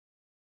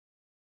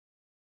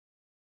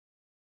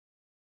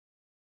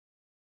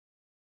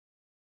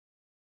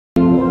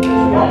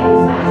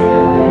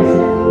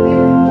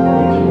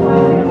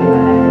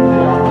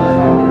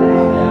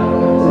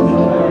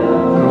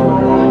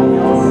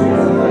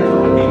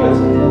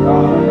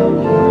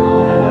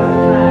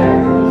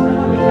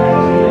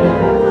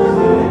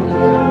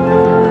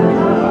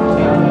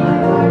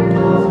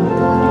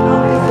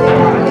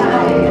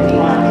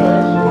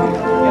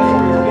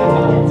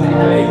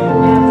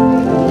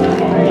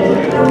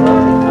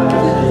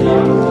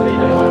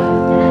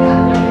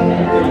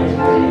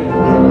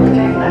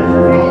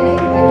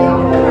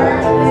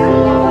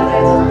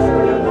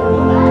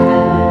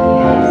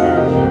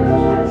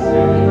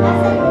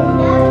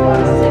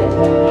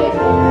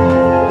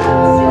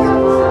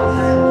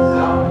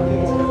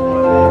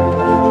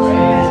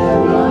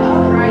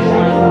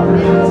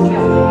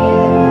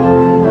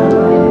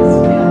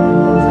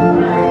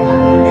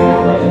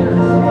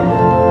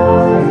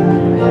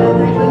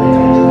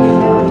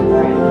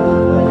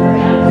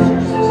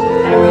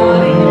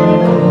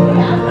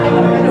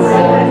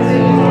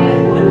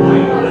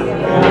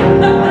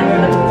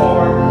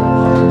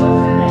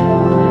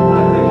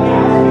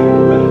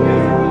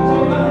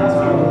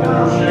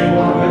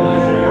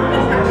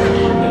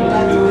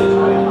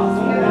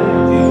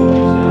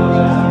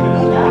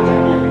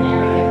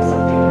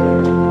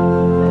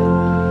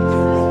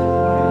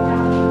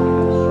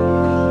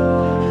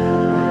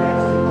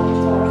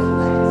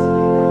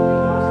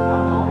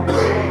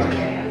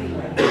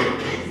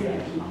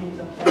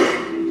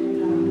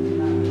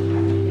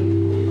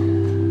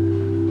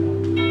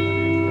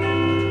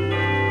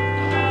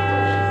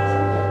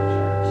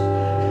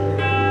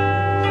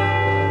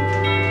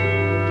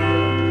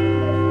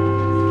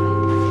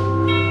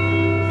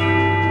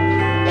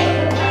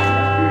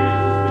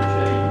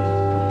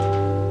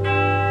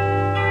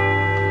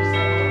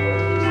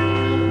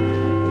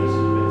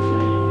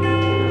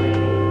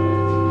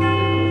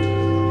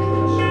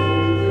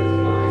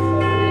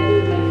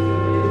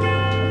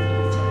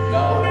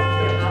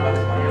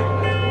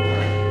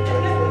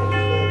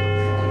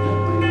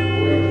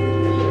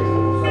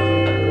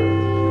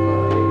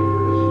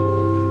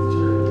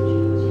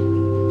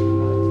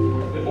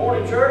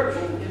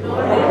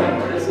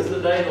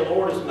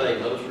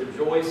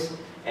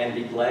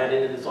be glad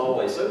in it as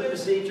always. So good to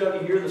see each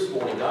of you here this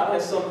morning. God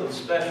has something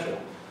special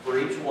for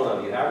each one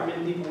of you. However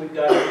many people we've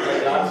got here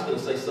today, God's going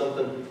to say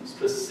something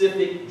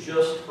specific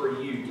just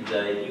for you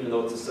today, even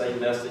though it's the same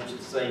message,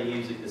 the same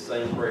music, the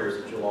same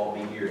prayers that you'll all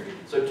be hearing.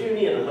 So tune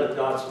in and let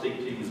God speak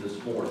to you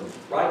this morning.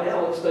 Right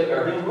now, let's take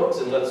our hymn books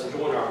and let's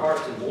join our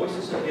hearts and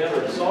voices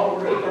together in song.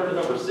 We're going to turn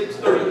to number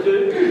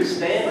 632,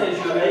 Stand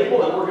As You're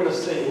Able, and we're going to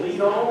sing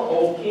Lead On,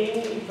 O King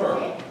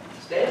Eternal.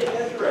 Standing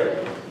as you're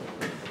able.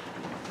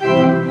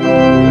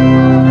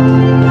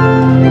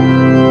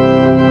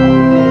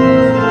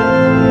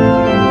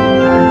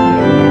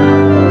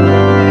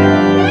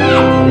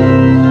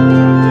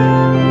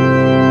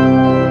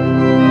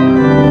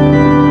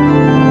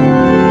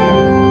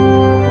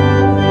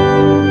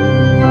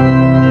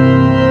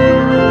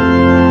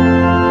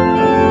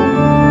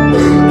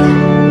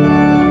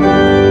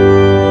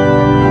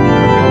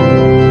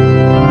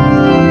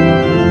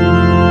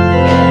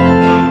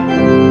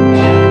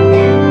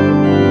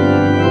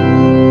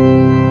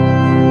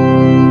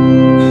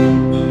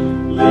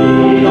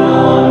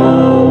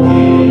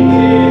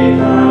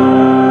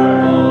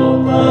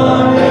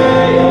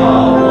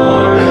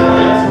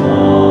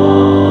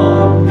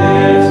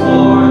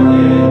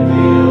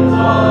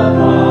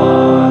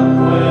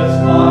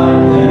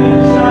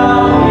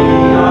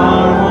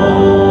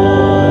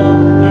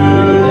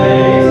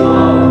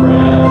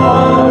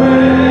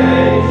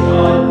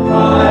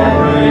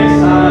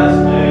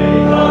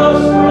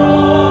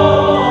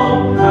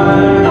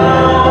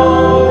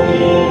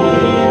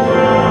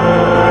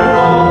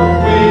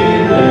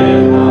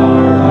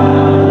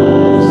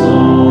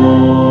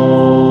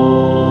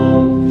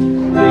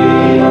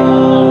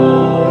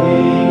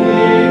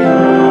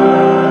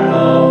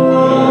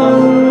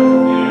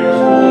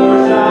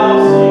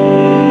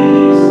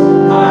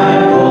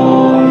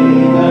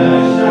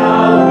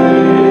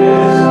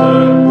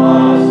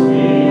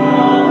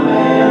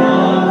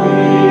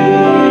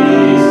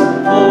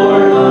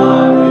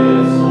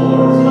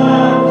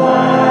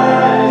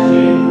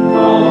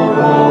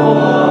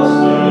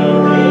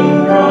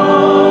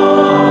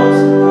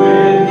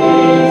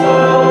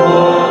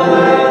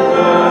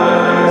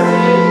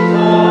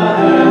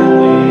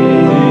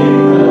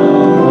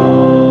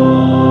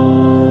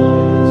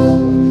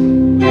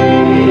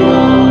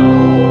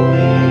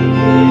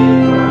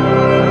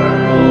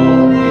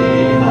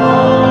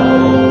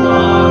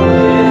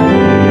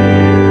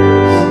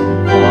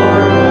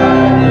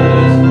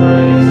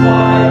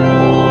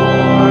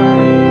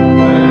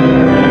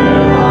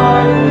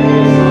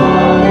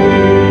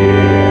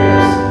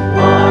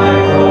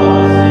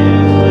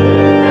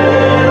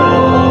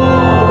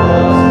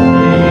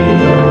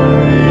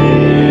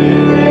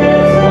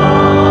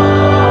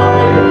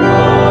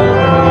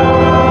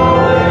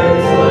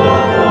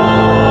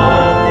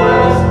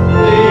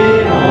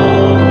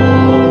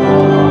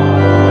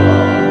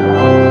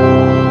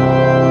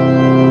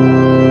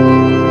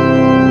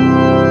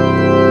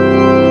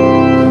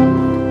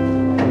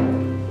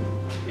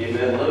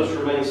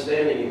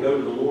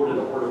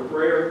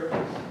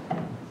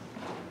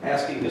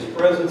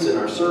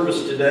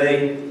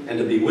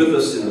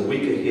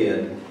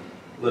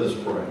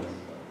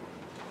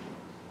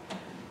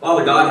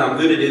 Father God, how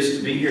good it is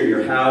to be here in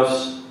your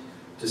house,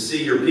 to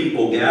see your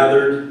people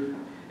gathered,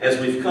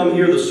 as we've come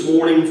here this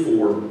morning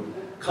for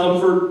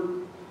comfort,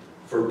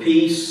 for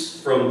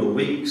peace from the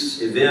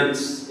week's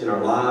events in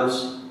our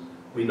lives.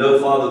 We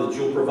know, Father, that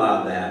you'll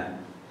provide that.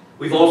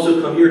 We've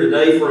also come here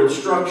today for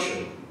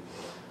instruction.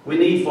 We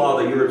need,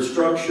 Father, your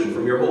instruction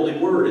from your holy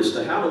word as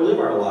to how to live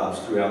our lives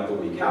throughout the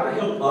week, how to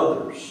help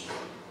others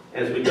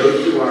as we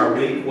go through our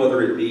week,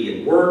 whether it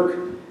be at work,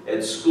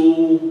 at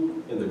school,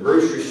 in the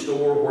grocery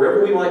store,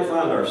 wherever we might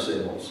find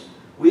ourselves.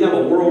 We have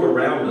a world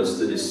around us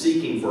that is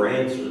seeking for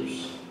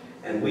answers.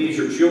 And we as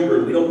your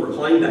children, we don't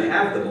proclaim to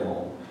have them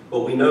all,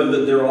 but we know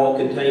that they're all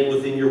contained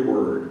within your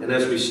word. And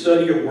as we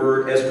study your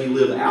word, as we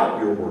live out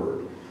your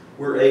word,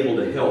 we're able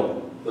to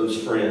help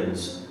those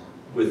friends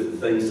with the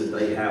things that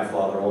they have,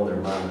 Father, on their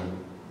mind,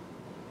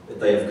 that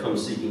they have come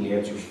seeking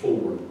answers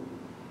for.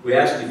 We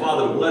ask you,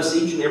 Father, to bless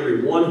each and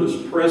every one who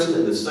is present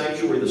in this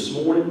sanctuary this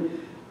morning.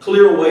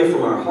 Clear away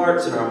from our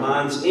hearts and our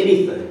minds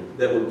anything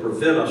that would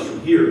prevent us from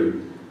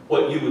hearing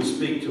what you would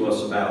speak to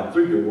us about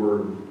through your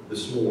word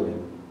this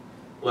morning.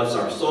 Bless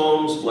our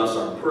songs, bless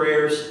our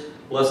prayers,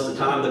 bless the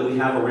time that we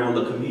have around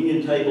the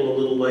communion table a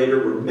little later,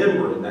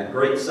 remembering that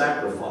great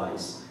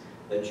sacrifice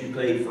that you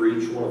paid for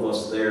each one of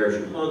us there as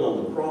you hung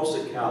on the cross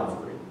at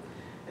Calvary.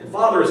 And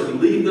Father, as we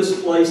leave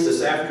this place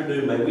this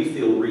afternoon, may we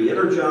feel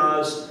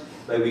re-energized,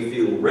 may we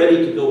feel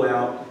ready to go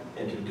out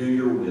and to do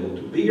your will,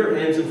 to be your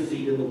hands and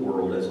feet in the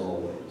world as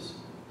always.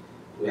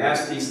 We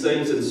ask these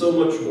things and so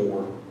much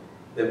more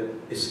that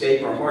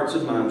escape our hearts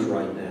and minds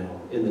right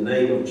now in the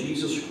name of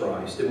Jesus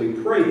Christ. And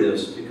we pray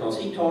this because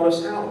he taught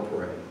us how to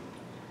pray.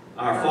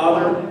 Our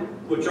Father,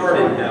 which art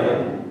in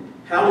heaven,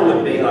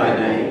 hallowed be thy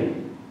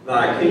name.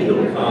 Thy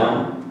kingdom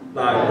come,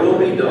 thy will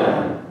be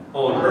done,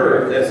 on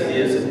earth as it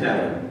is in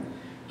heaven.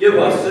 Give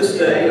us this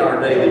day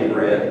our daily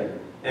bread,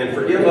 and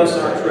forgive us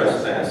our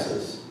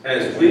trespasses,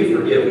 as we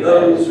forgive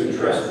those who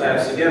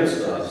trespass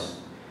against us.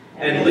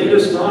 And lead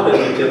us not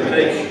into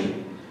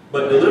temptation,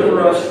 but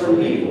deliver us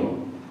from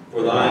evil.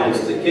 For thine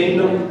is the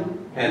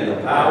kingdom, and the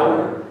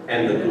power,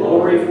 and the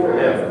glory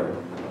forever.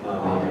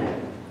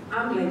 Amen.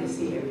 I'm glad to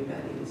see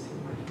everybody this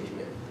morning.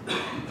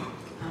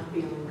 I'm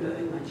feeling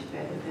good, much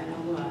better than I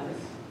was.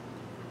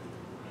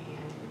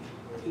 And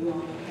you all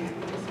look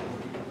happy this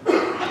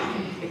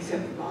morning.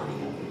 Except for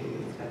Bonnie over here,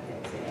 who's got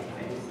that sad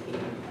face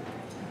here.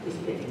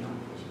 Just picking on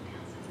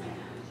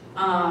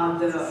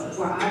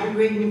where I'm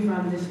reading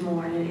from this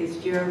morning is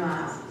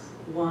Jeremiah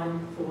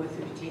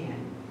 1:4-10.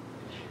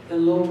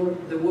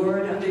 The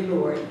word of the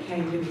Lord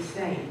came to me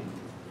saying,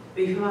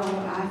 before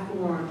I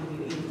formed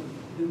you in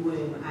the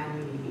womb, I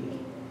knew you.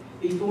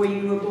 Before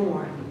you were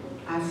born,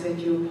 I set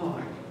you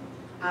apart.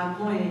 I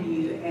appointed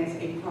you as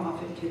a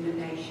prophet to the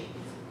nations.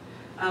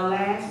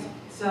 Alas,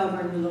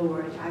 sovereign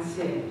Lord, I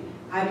said,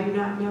 I do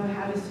not know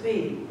how to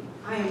speak.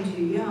 I am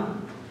too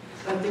young.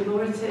 But the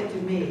Lord said to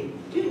me,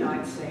 do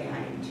not say I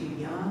am too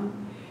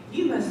young.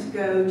 You must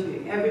go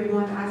to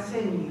everyone I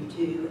send you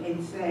to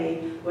and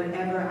say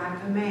whatever I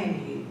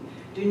command you.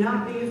 Do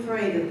not be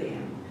afraid of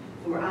them,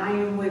 for I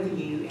am with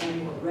you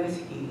and will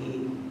rescue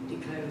you,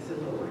 declares the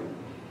Lord.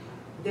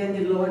 Then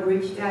the Lord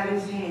reached out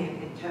his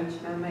hand and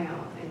touched my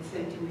mouth and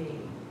said to me,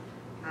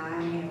 I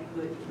have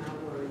put my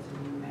words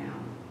in your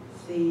mouth.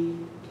 See,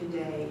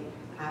 today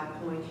I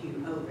appoint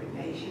you over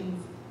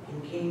nations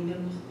and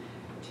kingdoms,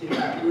 to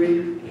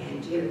uproot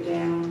and tear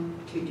down,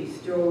 to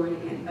destroy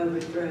and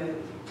overthrow,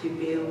 to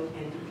build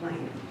and to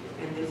plant.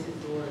 And this is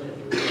the word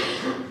of the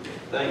Lord.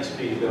 Thanks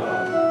be to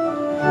God.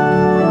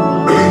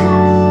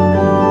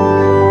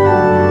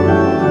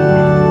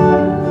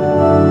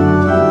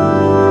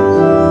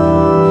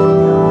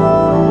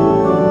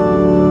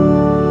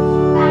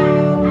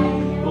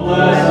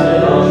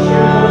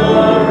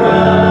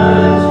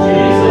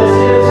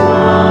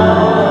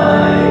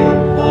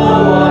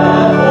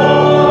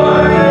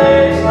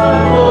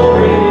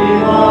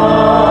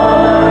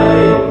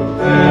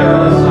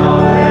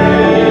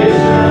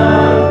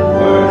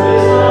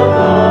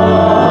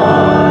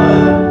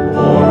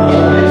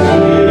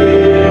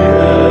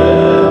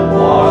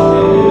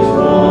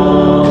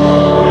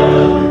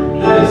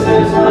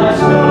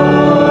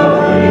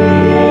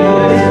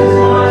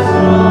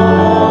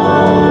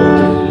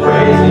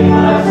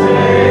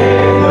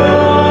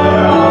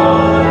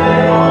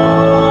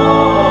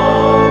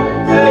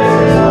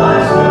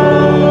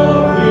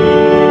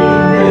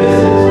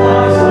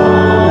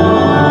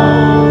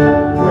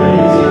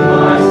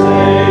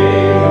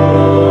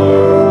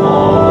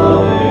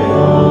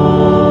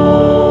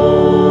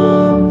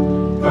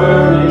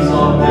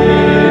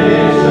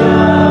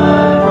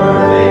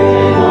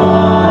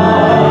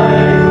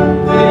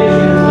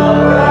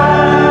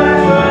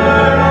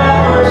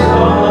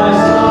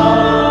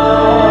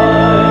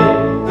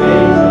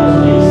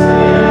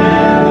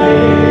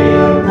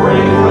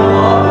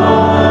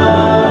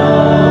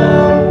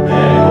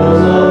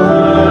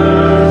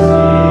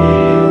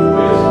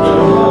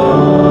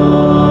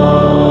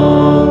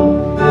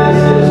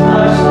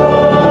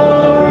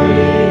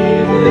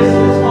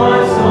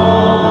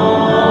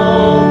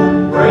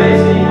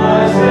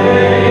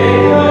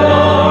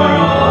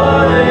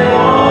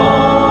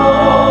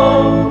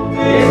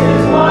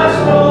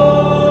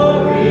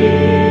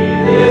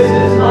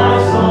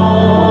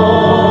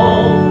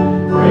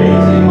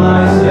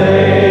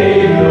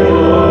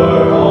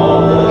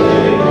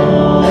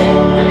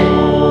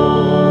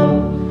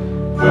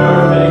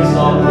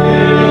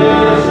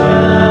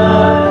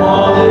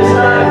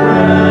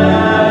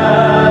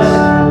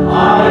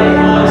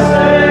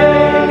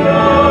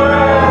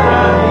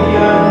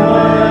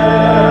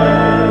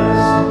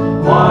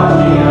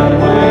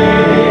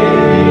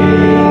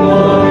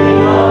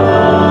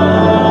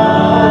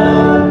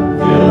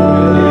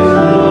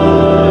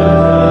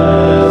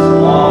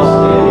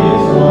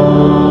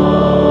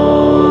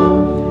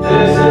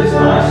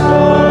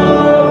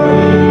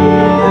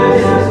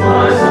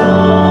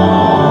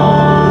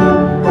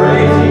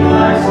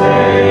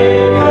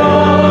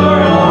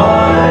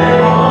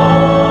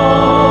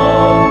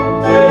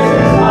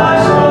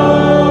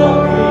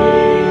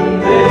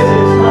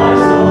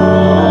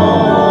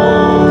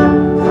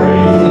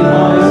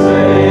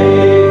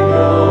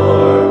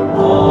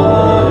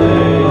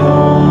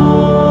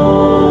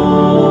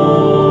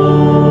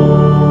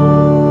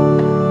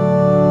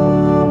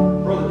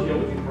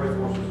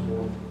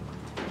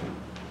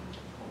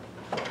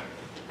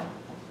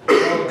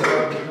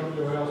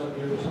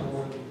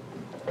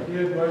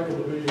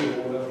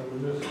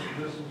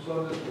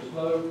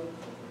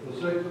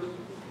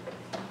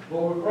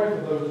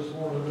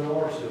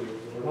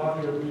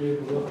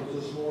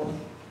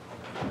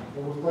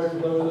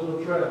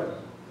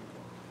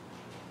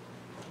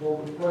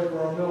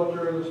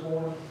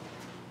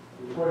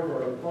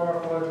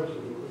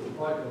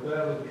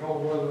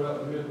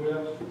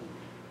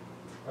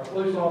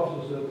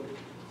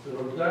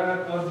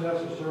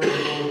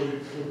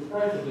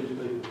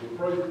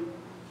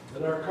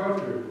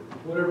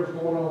 Whatever's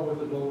going on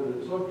with it, Lord,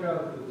 it's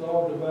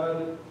all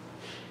divided.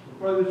 We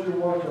pray that you'll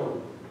watch over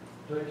it.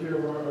 take care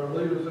of our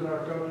leaders in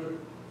our country,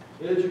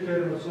 educate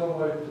them in some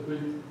way to be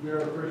the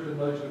Christian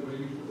nation we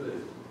used to be.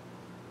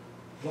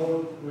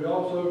 Lord, we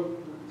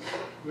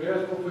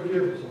ask for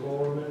forgiveness of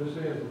all our many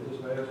sins of this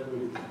last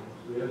week.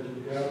 We ask you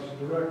to guide us and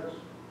direct us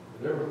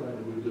in everything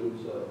that we do and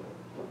say.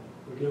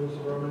 Forgive us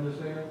of our many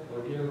sins.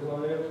 Again, as I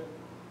ask,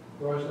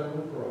 in Christ's name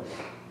we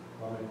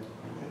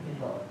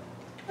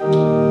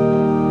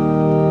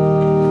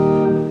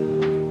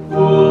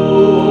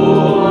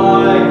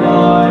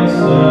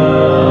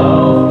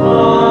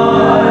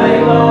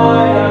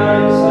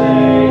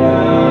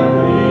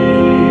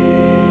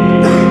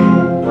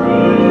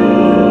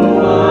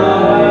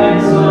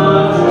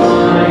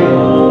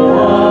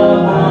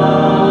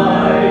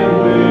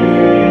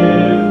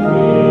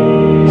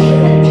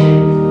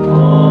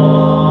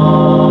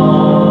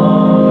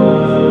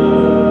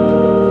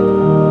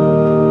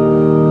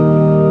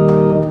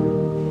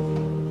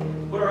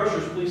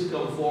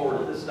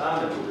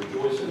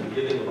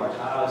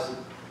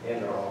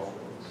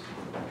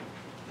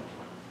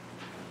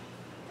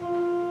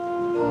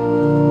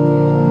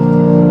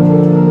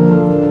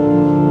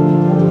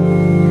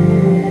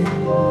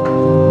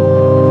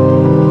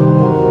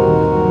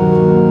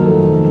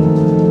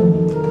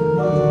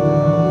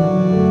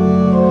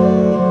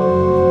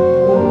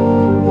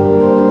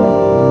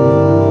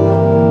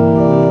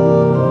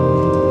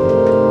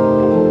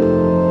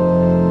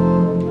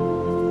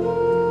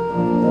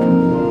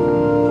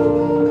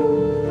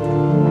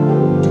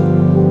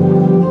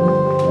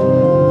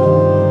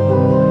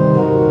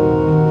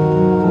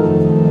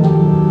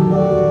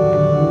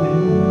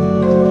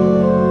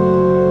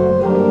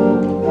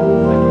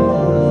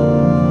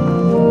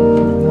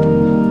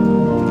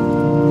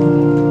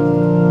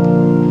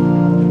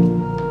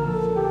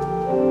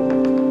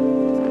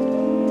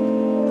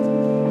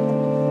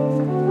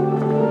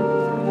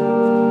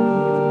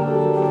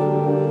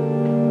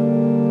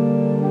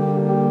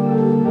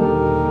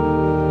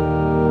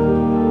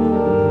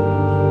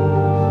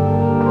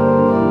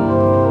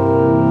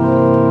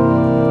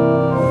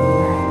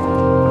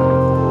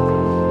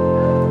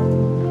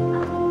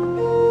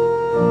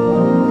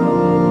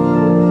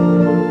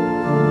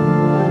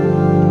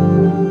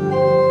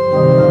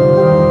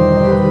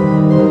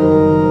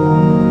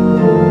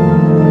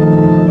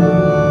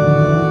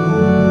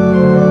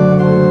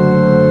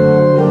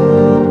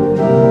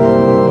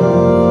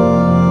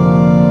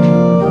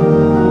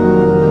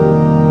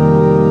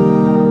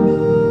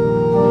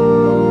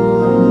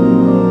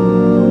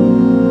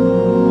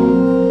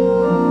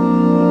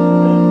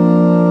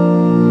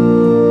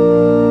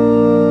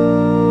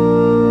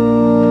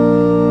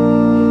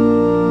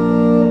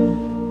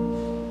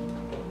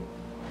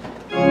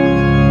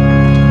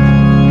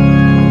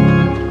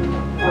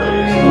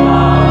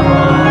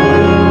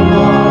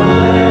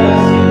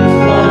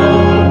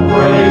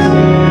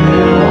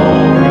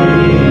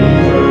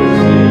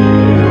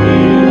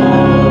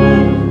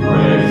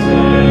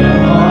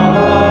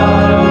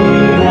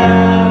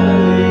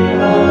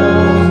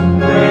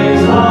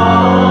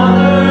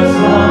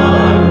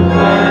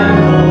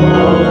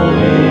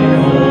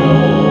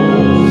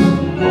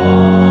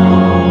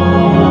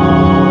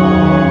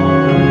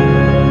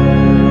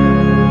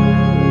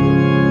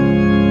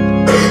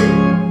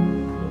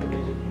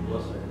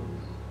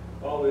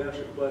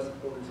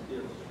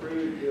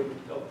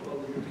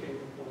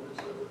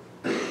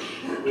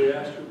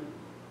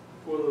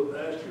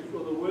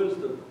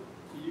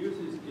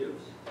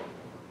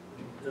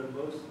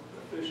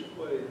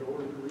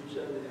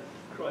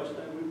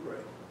pray.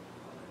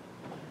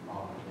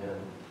 Amen.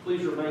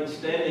 Please remain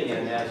standing,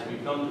 and as we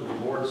come to the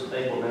Lord's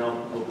table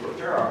now, we'll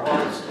prepare our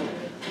hearts to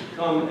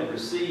come and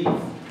receive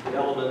the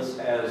elements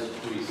as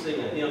we sing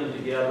a hymn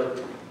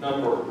together,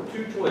 number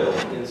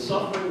 212, In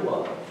Suffering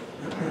Love.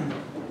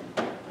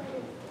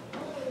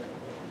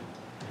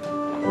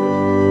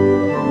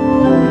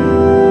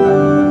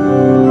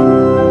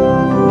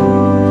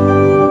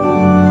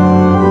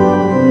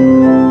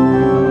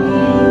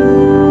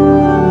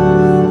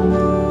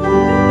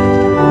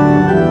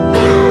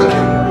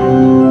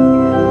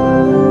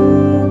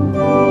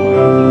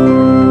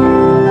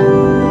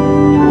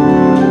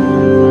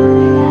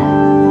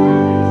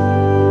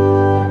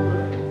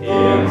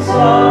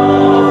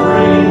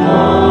 Suffering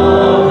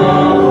love,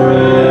 the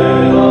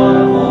bread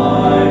of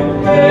life.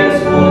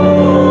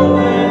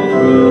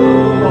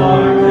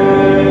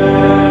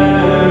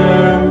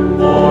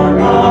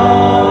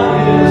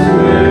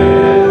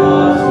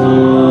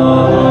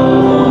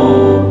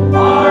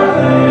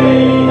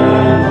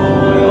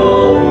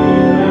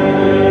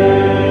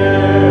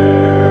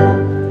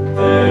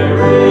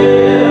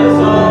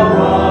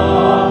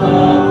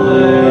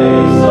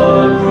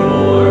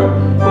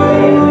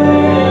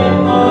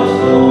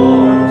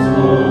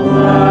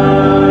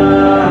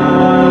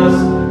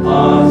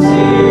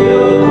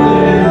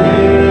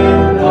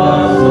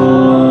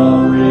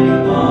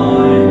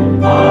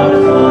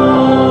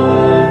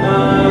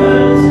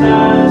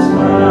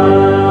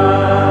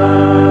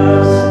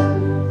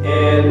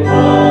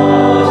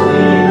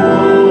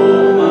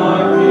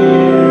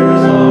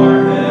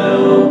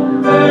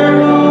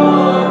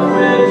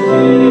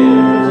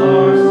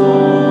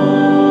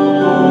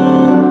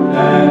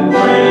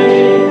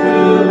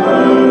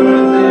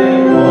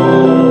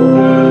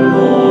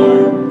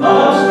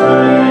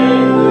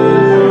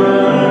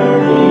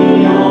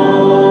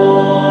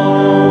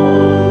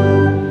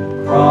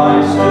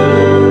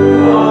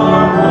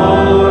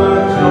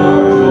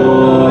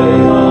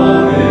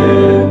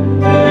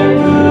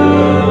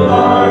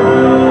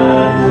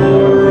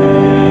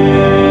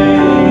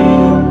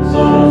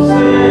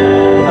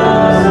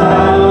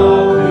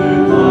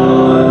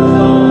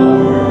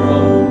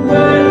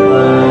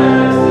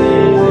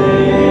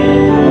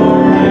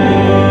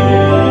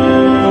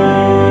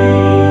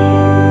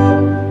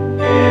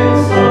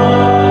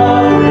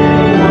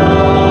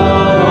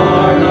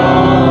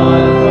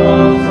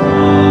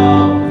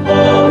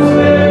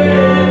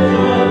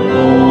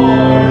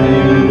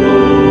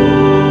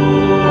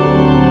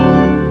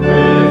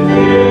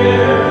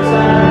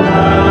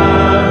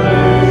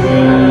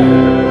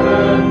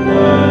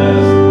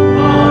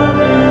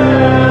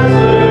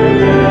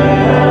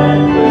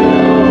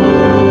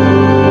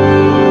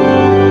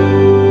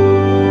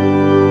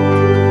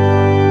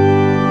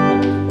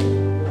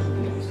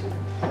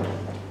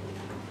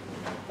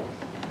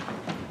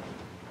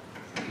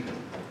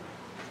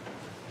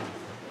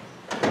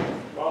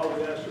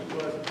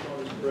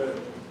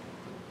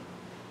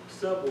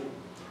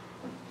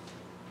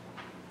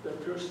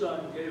 that your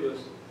son gave us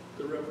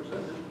to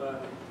represent his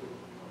body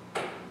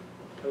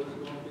that was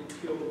going to be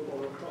killed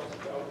upon the cross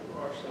of Calvary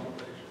for our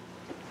salvation.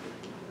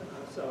 And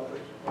our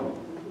salvation for all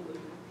who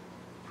believe.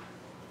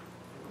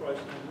 In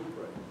Christ's name we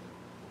pray.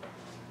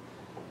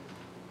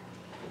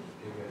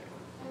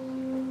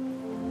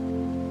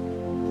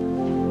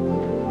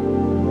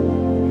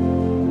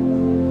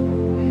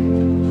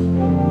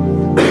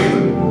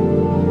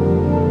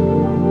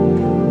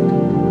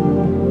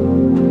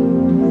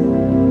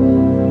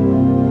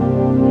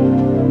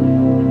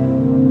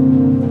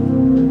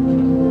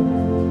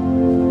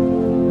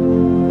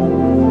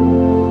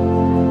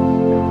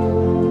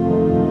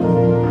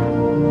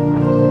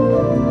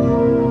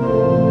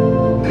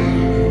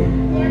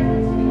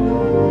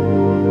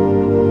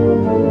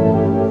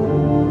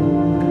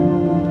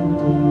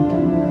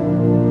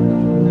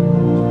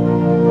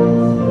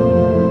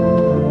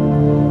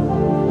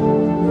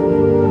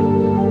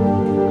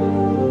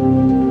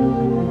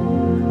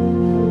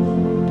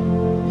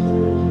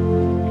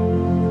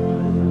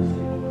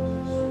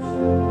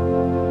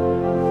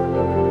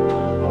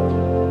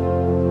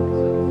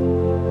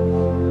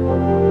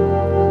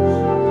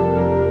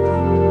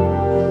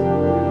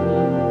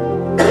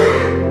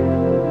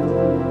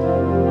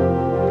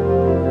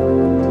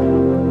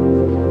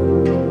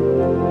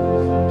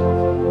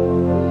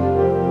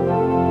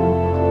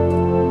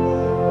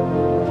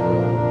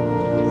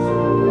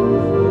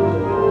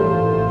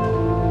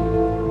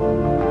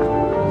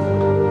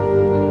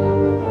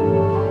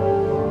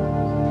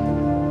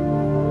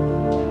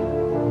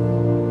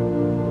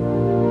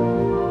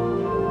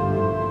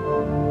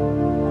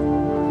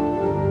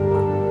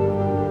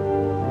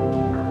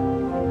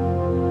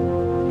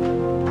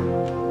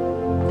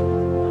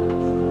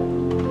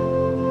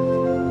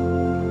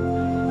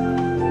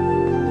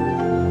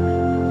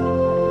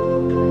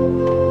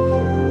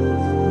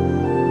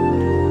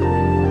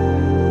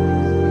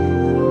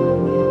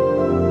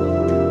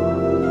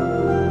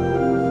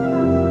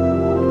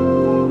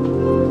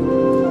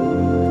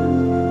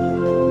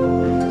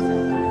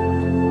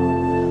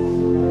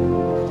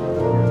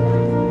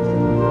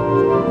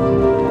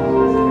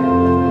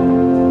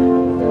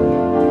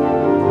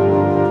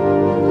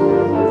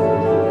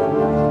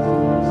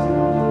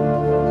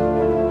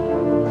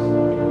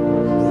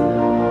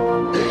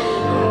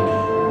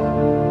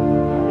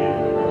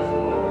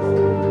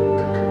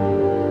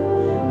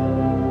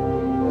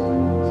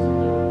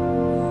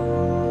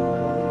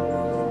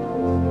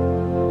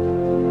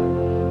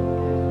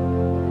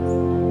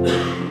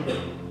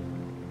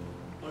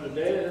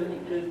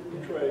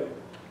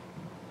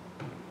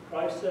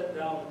 Christ sat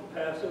down at the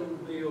Passover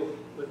meal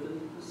with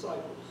his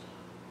disciples.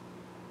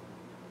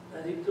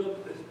 And he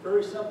took this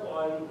very simple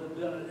item that had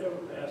been at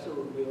every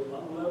Passover meal,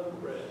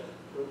 unleavened bread,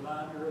 a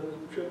reminder of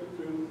the trip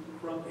through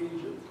from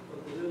Egypt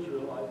of the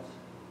Israelites.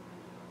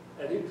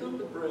 And he took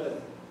the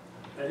bread,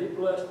 and he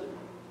blessed it,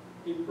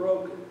 he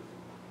broke it,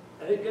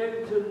 and he gave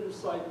it to the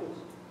disciples,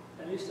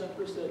 and he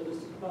simply said, "This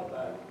is my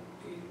body,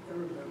 eat in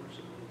remembrance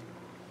of me."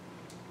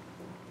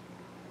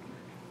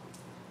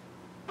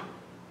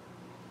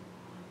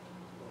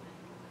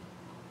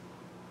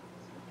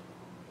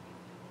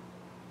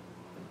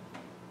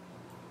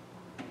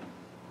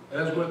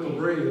 As with the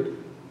bread,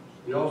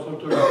 he also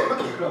took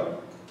the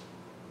cup,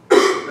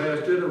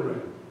 passed it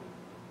around.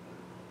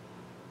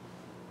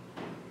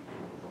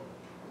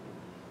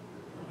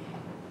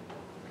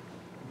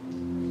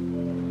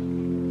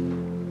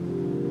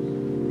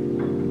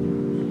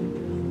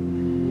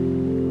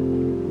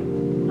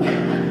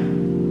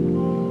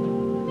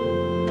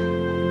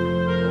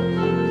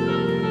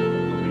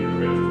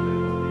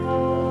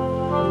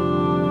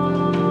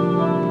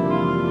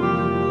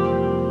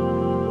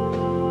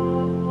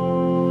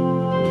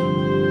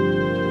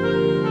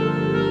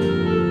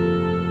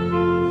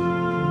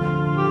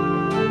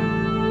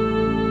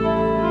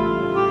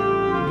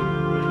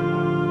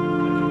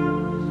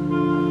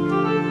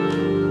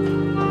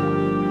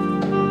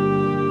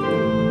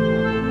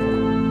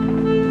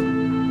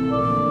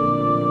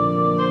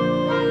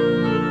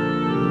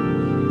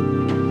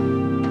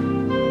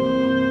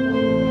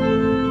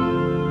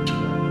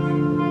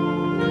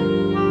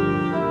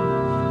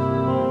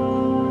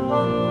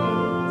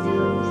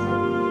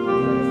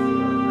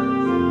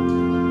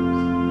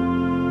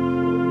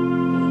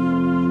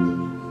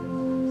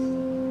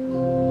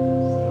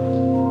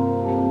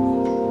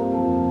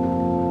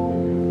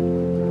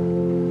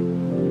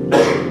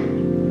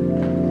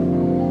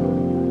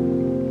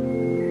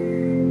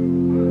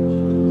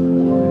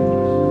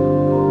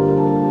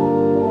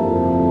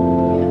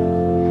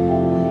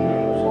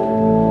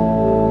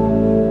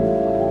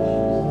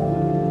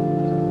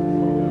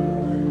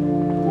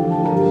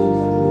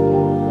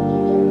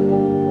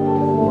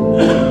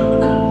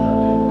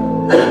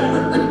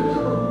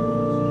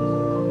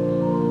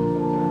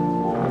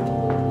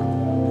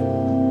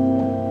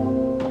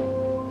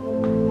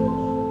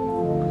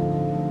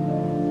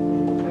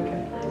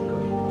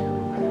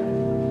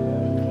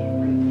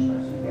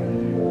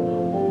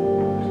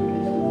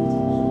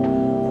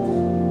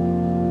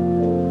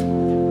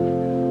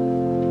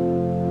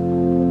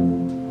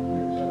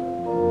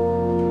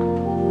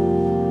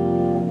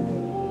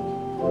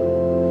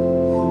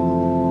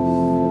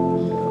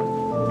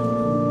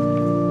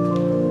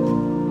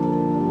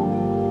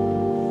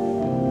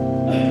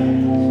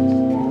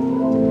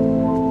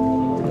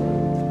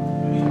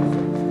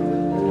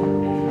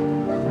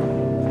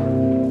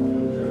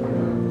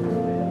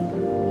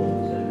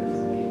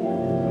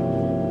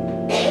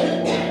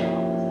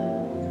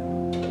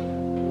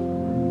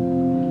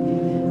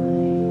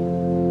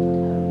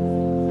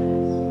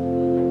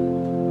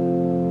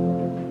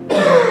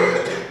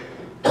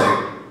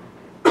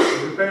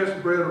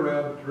 bread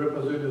around to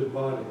represent his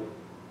body.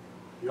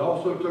 He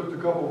also took the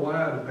cup of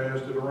wine and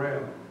passed it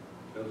around,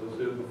 as I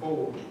said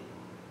before.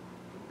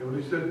 And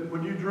when he said,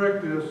 when you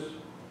drink this,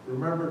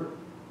 remember,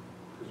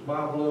 it's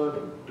my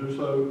blood, do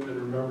so in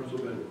remembrance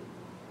of me.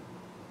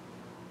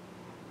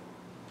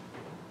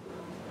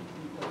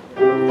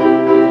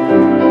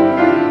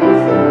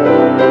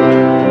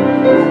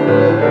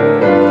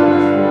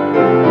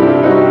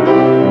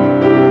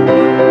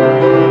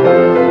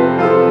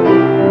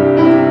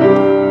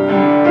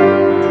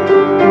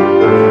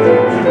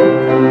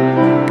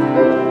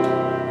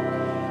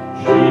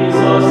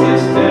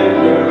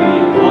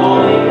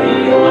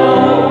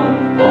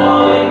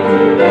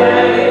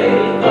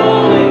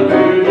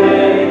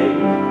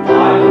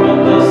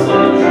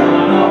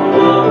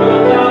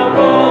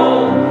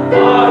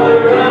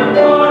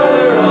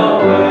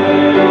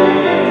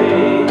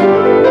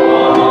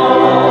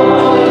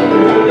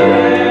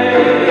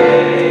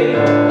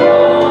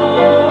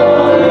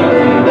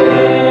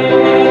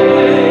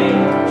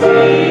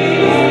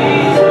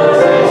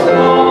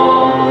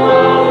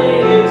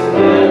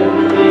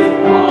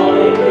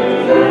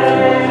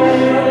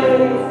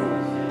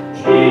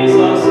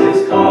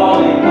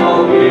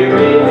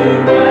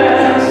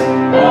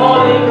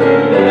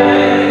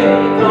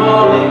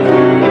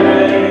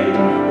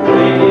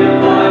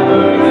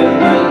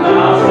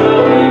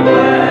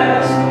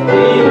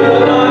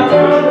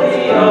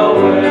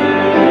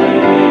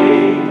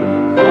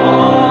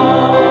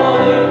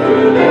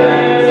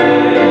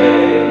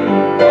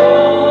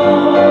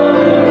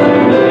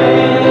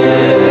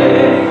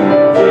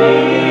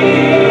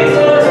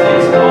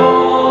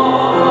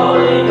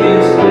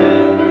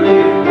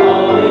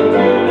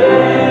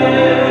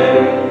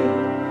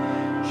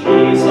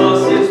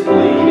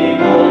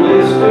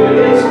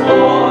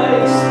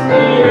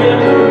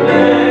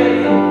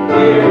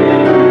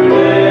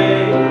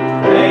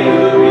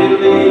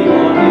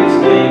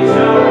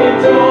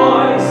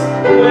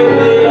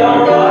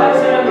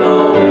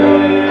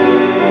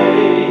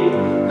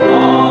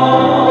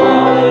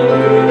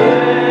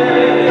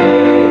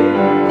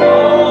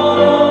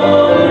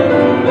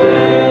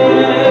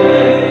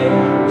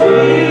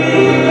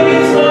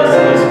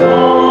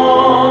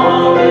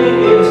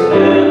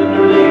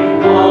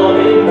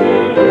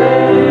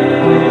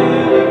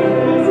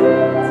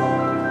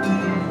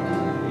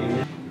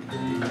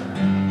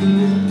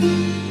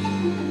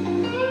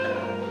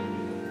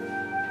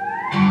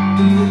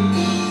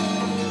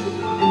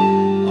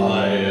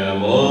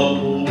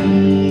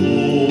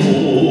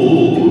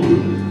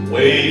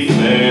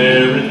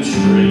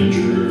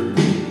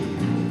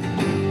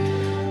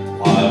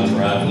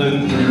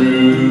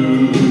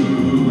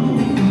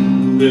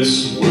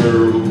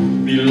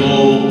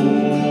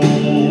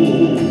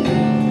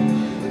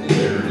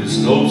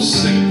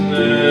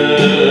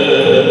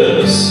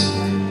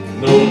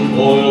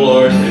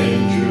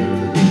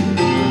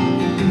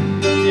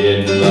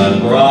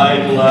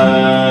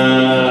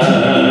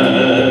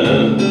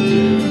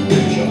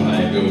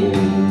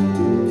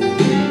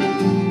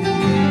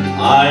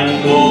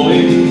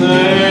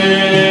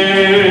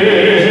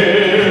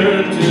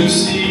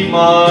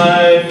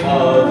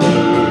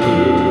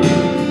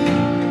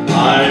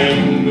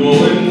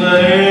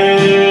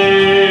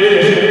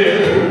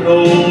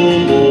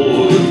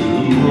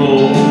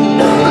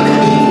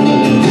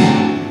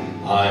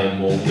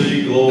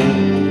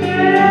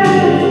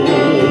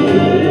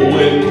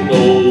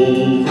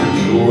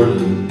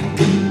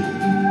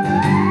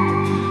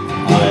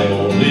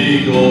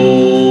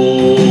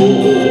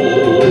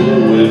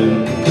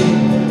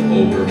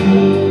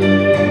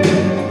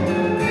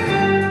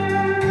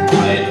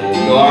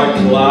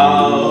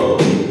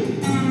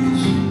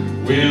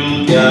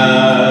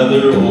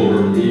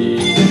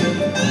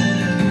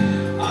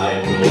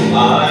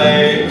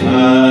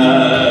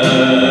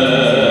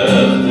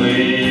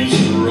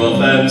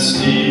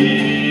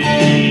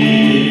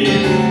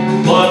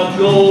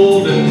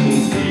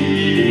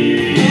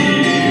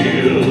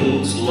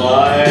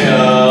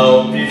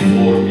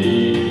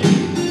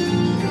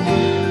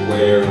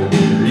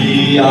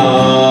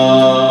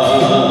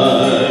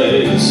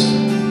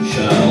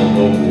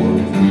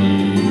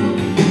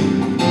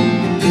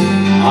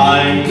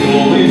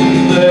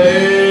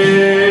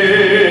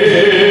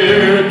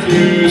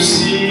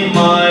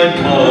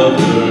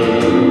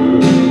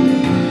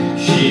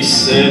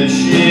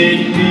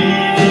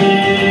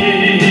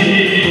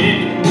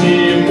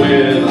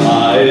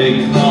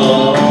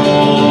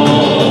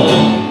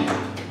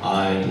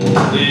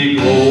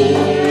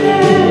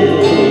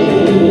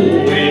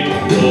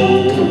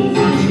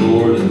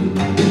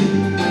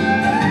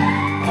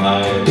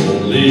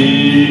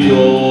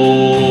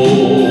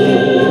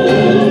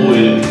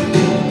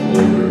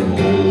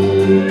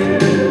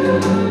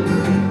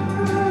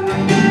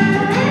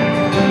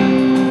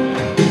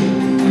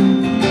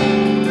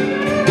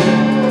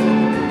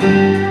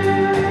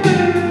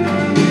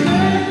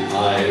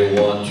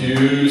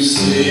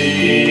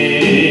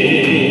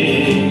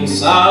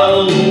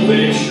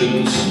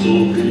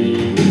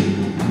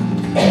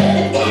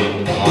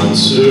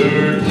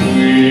 Concert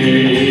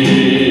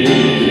with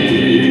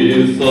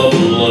the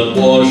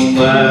blood-washed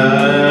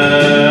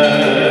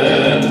land.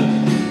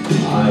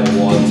 I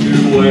want to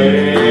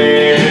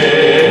wear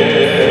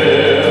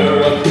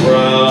a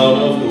crown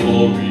of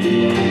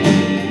glory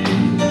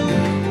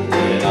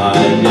when I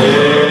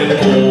get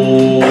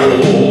home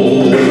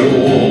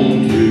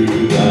to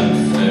that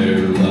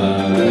fair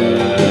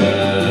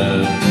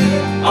land.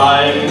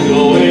 I'm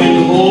going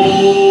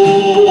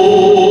home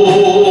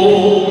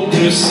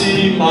to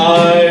see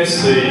my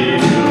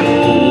Savior,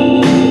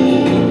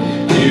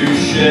 to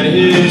shed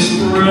His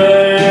precious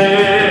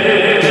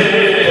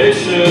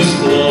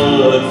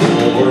blood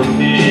for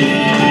me.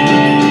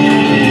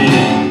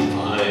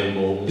 I'm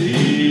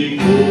only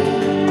going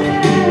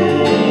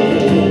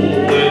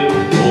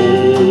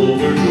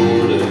over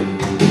Jordan.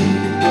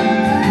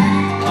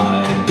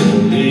 I'm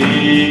only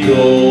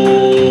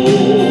going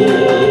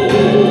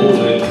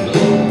up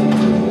Rome.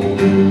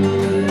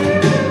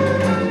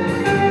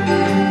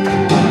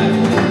 I'm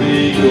only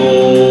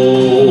going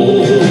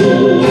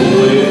over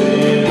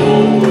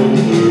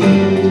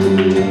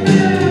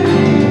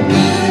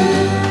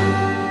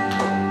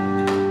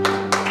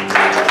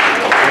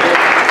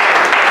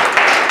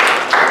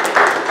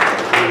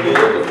In the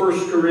book of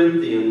 1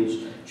 Corinthians,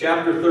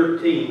 chapter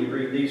 13, we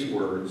read these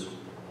words.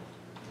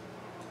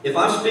 If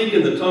I speak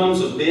in the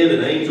tongues of men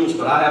and angels,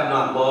 but I have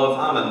not love,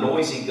 I'm a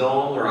noisy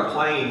gong or a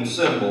clanging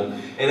cymbal.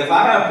 And if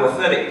I have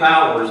prophetic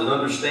powers and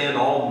understand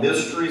all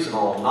mysteries and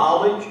all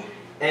knowledge,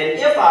 and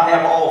if I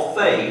have all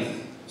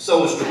faith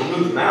so as to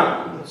remove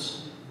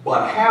mountains,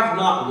 but have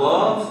not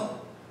love,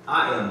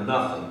 I am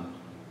nothing.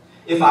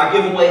 If I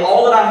give away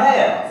all that I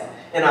have,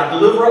 and I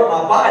deliver up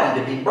my body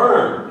to be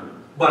burned,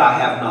 but I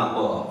have not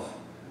love,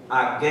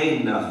 I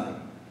gain nothing.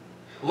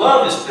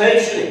 Love is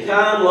patient and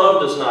kind.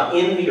 Love does not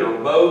envy or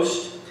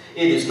boast.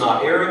 It is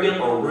not arrogant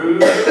or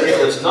rude. It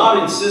does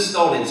not insist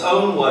on its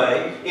own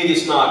way. It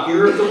is not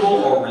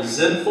irritable or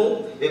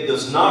resentful. It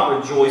does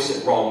not rejoice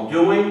at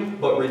wrongdoing,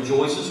 but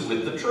rejoices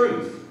with the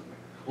truth.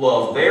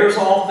 Love bears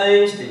all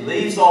things,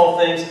 believes all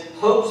things,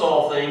 hopes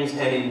all things,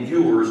 and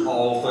endures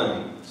all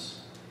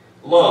things.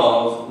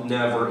 Love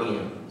never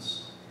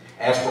ends.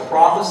 As for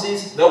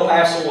prophecies, they'll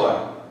pass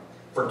away.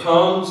 For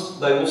tongues,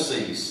 they will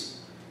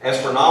cease.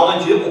 As for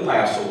knowledge, it will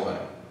pass away.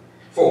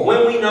 For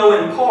when we know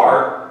in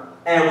part,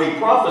 and we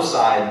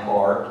prophesy in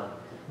part,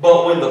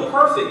 but when the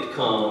perfect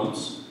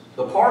comes,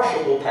 the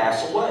partial will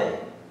pass away.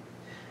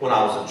 When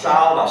I was a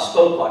child, I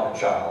spoke like a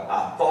child.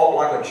 I thought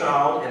like a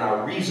child, and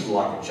I reasoned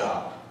like a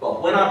child.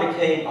 But when I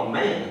became a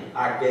man,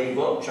 I gave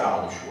up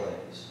childish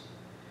ways.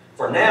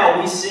 For now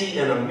we see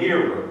in a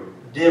mirror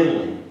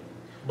dimly,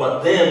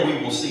 but then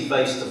we will see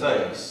face to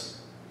face.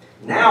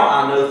 Now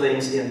I know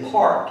things in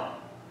part,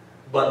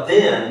 but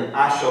then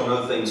I shall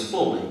know things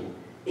fully,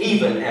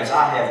 even as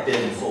I have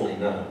been fully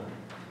known.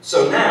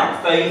 So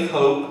now faith,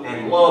 hope,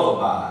 and love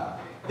abide,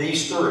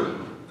 these three.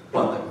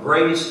 But the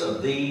greatest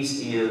of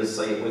these is,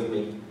 say it with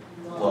me,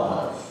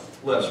 love.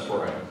 Let's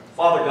pray.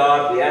 Father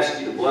God, we ask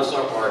you to bless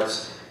our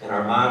hearts and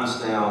our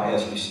minds now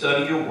as we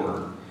study your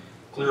word.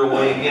 Clear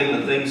away again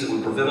the things that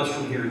would prevent us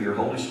from hearing your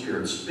Holy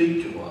Spirit.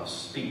 Speak to us.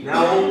 Speak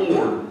now, O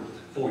Lord,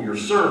 for your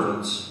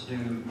servants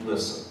do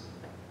listen.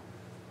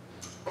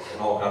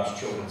 And all God's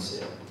children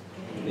said,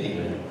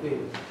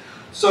 amen.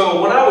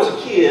 So when I was a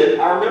kid,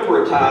 I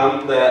remember a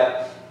time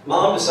that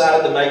Mom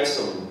decided to make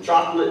some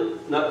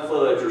chocolate nut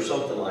fudge or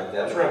something like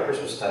that. It was around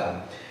Christmas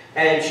time.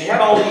 And she had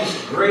all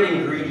these great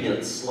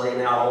ingredients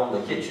laying out on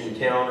the kitchen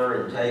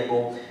counter and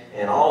table,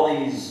 and all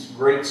these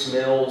great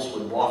smells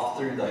would waft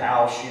through the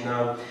house, you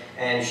know.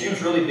 And she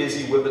was really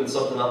busy whipping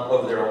something up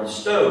over there on the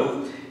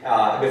stove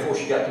before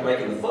she got to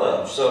making the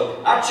fudge.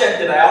 So I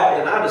checked it out,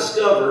 and I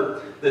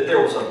discovered that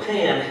there was a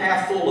pan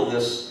half full of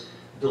this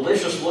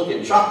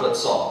delicious-looking chocolate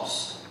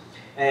sauce.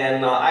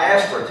 And I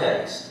asked for a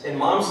taste. And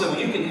Mom said, well,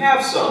 you can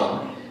have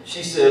some.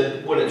 She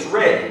said, when it's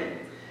ready.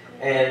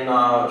 And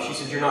she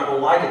said, you're not going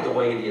to like it the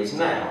way it is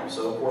now.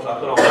 So, of course, I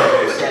put on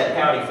a sad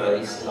pouty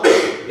face,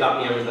 and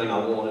got me everything I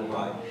wanted,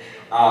 right?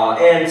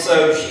 And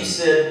so she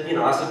said, you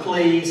know, I said,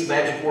 please,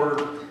 magic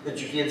word that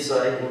you kids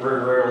say,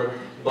 very rarely.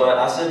 But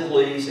I said,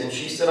 please, and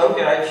she said,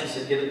 okay. She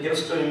said, get a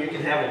spoon, you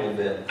can have a little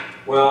bit.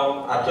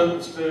 Well, I took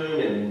the spoon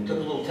and took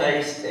a little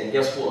taste, and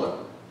guess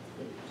what?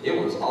 It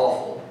was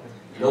awful.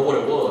 You know what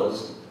it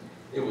was?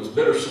 It was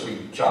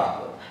bittersweet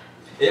chocolate.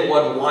 It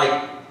wasn't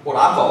like what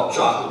I thought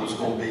chocolate was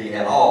going to be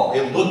at all.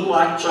 It looked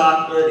like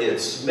chocolate, it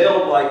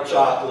smelled like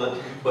chocolate,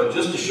 but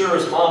just as sure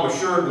as Mom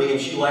assured me,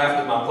 and she laughed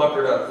at my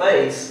puckered up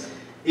face,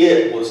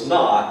 it was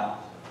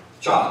not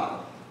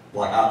chocolate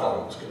like I thought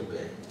it was going to be.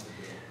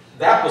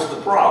 That was the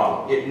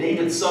problem. It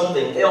needed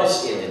something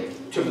else in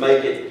it to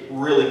make it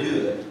really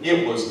good.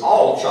 It was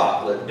all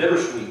chocolate,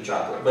 bittersweet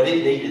chocolate, but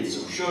it needed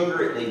some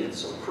sugar, it needed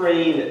some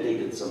cream, it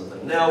needed some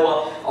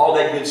vanilla, all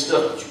that good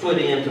stuff that you put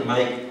in to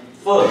make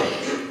fudge.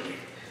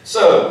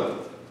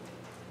 So,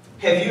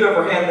 have you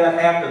ever had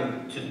that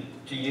happen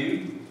to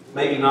you?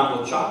 Maybe not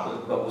with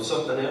chocolate, but with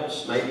something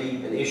else, maybe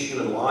an issue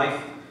in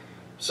life,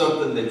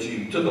 something that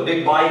you took a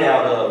big bite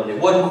out of and it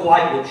wasn't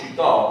quite what you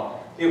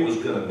thought it was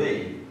going to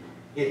be.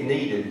 It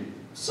needed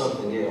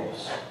something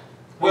else.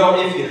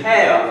 Well, if you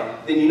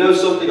have, then you know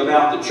something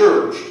about the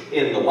church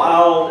in the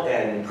wild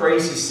and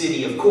crazy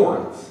city of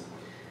Corinth.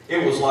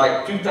 It was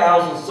like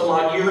 2,000 some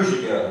odd years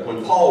ago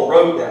when Paul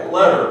wrote that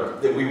letter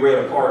that we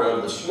read a part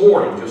of this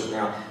morning just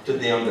now to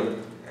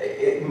them.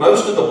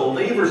 Most of the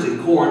believers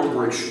in Corinth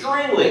were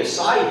extremely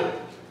excited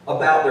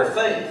about their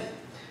faith.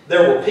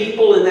 There were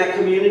people in that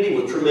community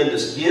with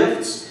tremendous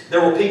gifts.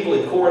 There were people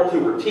in Corinth who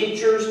were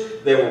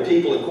teachers. There were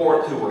people in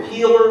Corinth who were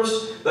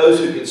healers, those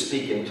who could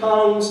speak in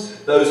tongues,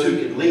 those who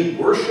could lead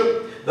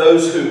worship,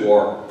 those who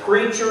were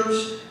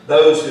preachers,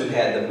 those who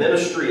had the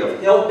ministry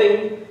of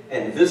helping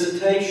and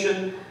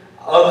visitation,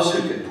 others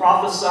who could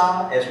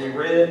prophesy, as we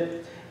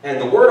read. And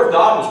the Word of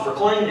God was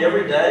proclaimed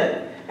every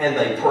day, and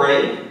they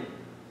prayed.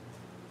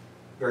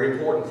 Very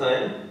important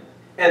thing.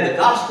 And the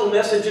gospel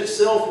message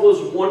itself was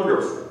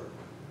wonderful.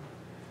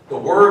 The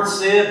Word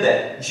said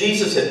that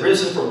Jesus had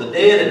risen from the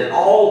dead and that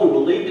all who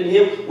believed in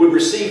Him would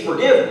receive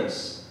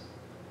forgiveness.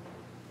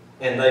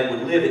 And they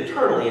would live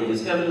eternally in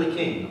His heavenly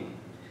kingdom.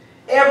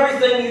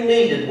 Everything you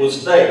needed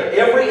was there.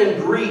 Every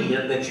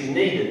ingredient that you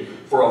needed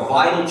for a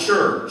vital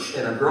church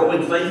and a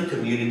growing faith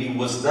community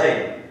was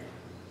there.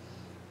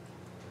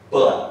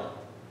 But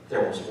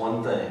there was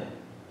one thing.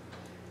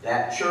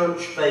 That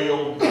church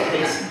failed the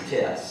taste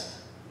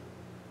test.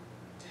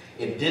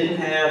 It didn't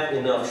have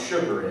enough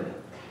sugar in it.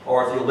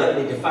 Or if you'll let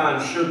me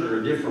define sugar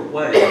a different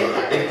way,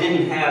 it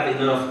didn't have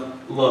enough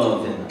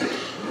love in it.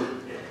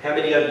 How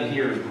many of you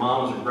here,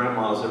 moms or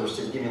grandmas, ever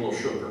said, give me a little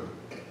sugar?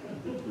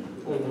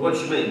 What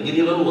you mean? Give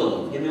me a little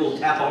love. Give me a little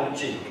tap on the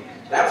cheek.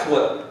 That's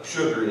what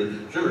sugar is.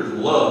 Sugar is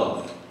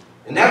love.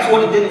 And that's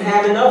what it didn't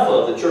have enough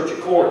of, the church at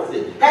Corinth.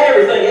 It had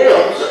everything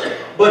else,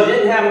 but it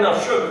didn't have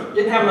enough sugar. It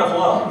didn't have enough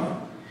love.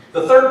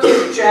 The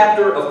 13th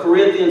chapter of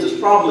Corinthians is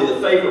probably the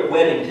favorite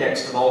wedding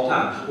text of all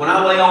time. When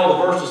I lay all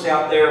the verses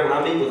out there, when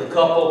I meet with a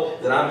couple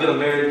that I'm going to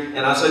marry,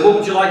 and I say, what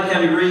would you like to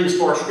have me read as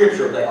far as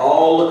Scripture? They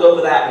all look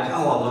over that and go,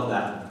 oh, I love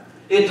that one.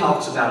 It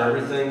talks about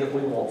everything that we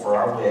want for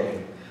our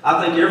wedding.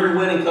 I think every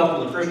wedding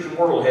couple in the Christian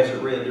world has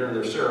it read during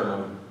their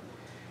ceremony.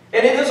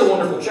 And it is a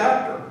wonderful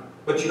chapter.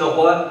 But you know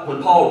what?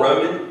 When Paul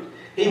wrote it,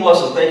 he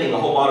wasn't thinking a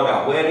whole lot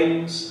about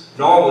weddings,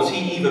 nor was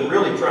he even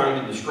really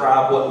trying to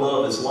describe what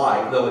love is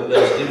like, though it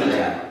does do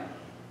that.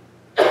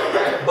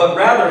 But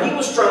rather, he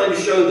was trying to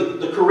show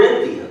the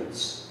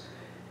Corinthians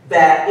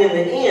that in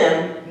the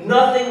end,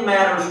 nothing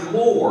matters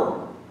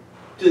more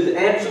to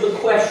answer the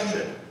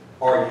question,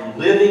 are you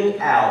living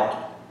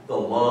out the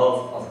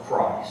love of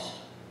Christ?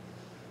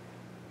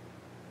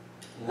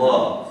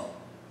 Love.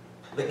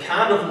 The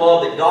kind of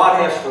love that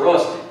God has for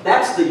us,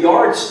 that's the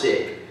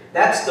yardstick.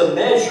 That's the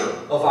measure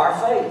of our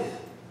faith.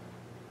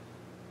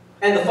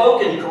 And the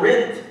folk in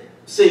Corinth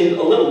seemed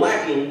a little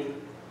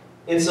lacking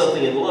in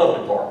something in the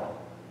love department.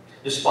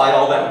 Despite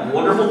all that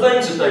wonderful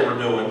things that they were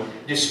doing,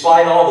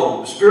 despite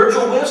all the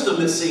spiritual wisdom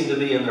that seemed to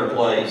be in their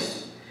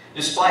place,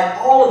 despite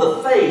all of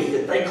the faith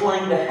that they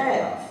claimed to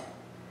have,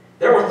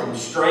 there were some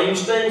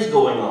strange things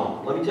going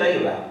on. Let me tell you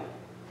about it.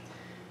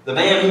 The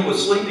man who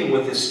was sleeping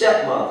with his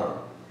stepmother,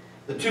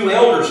 the two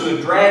elders who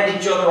had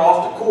dragged each other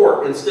off to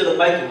court instead of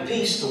making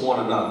peace to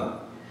one another.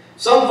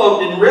 Some folk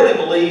didn't really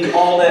believe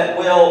all that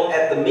well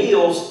at the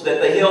meals that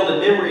they held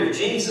in memory of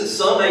Jesus.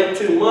 Some ate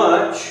too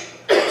much,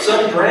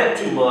 some drank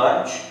too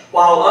much,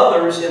 while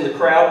others in the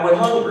crowd went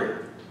hungry.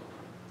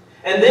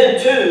 And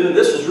then too, and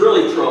this was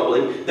really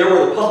troubling, there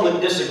were the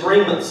public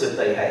disagreements that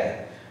they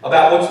had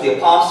about which the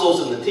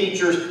apostles and the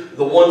teachers,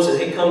 the ones that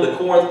had come to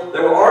Corinth, they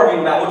were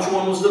arguing about which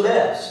one was the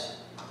best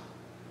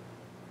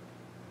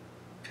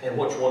and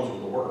which ones were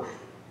the worst.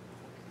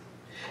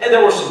 And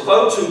there were some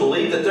folks who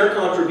believed that their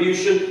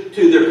contribution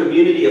to their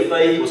community of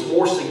faith was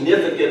more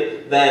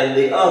significant than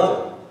the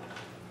other.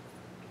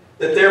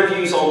 That their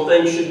views on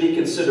things should be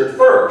considered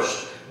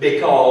first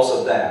because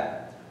of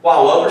that.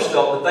 While others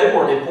felt that they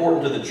weren't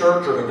important to the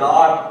church or to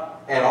God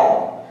at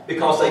all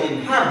because they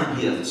didn't have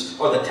the gifts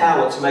or the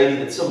talents maybe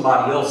that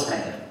somebody else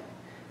had.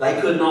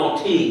 They couldn't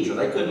all teach, or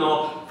they couldn't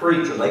all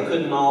preach, or they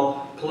couldn't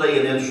all play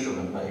an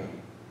instrument maybe.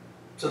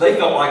 So they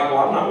felt like,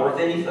 well, I'm not worth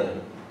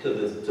anything to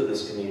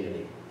this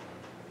community.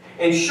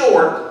 In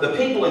short, the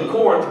people in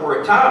Corinth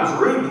were at times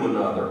rude to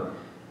another,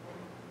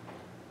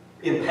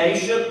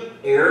 impatient,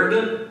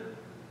 arrogant,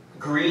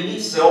 greedy,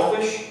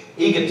 selfish,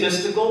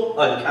 egotistical,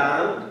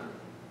 unkind.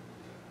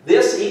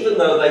 This even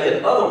though they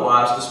had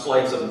otherwise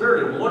displayed some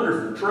very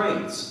wonderful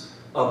traits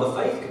of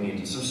the faith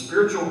community, some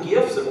spiritual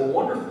gifts that were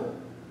wonderful.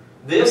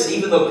 This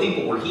even though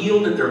people were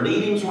healed at their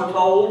meetings, we're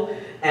told,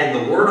 and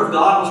the Word of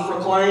God was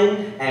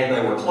proclaimed, and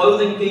they were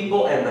clothing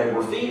people, and they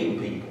were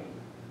feeding people.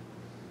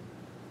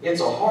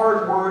 It's a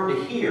hard word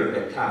to hear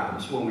at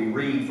times when we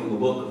read from the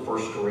book of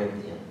 1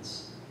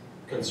 Corinthians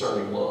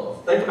concerning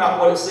love. Think about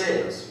what it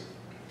says.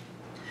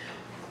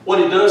 What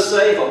it does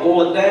say, if I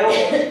boil it down,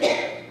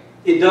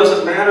 it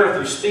doesn't matter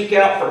if you speak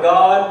out for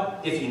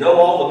God, if you know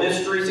all the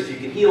mysteries, if you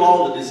can heal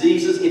all the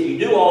diseases, if you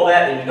do all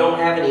that and you don't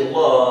have any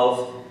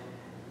love,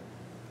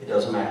 it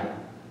doesn't matter.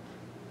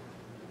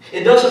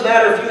 It doesn't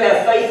matter if you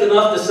have faith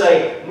enough to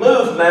say,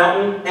 move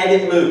mountain, and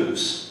it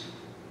moves.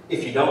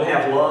 If you don't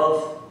have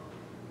love,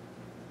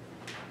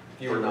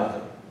 you are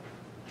nothing.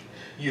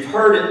 You've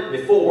heard it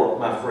before,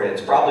 my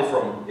friends, probably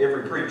from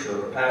every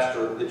preacher or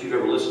pastor that you've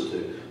ever listened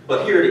to.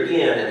 But hear it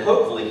again and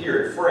hopefully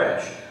hear it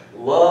fresh.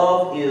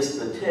 Love is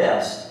the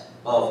test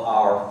of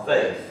our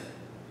faith.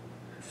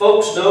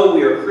 Folks know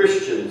we are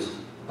Christians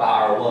by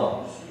our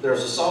love.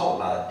 There's a song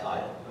by that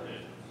title.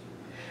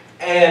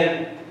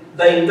 And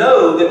they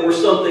know that we're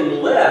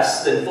something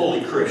less than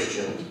fully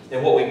Christian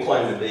in what we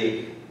claim to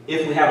be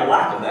if we have a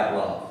lack of that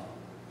love.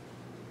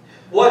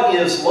 What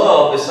is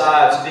love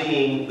besides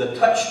being the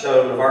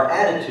touchstone of our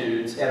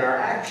attitudes and our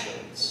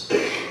actions?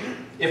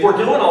 If we're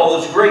doing all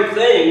those great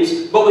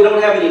things, but we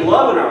don't have any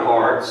love in our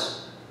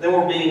hearts, then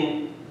we're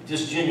being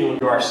disgenuine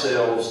to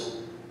ourselves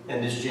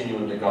and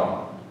disgenuine to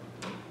God.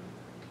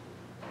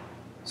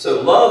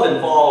 So love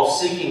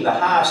involves seeking the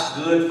highest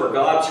good for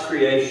God's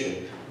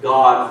creation.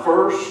 God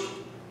first,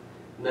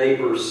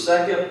 neighbors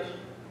second,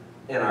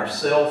 and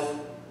ourself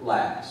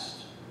last.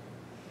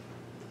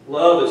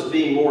 Love is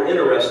being more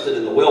interested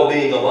in the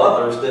well-being of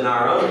others than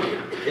our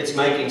own. It's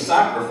making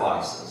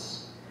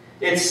sacrifices.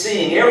 It's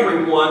seeing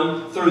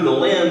everyone through the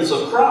lens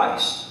of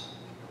Christ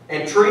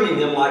and treating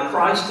them like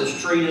Christ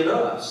has treated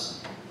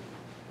us.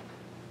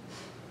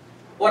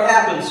 What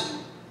happens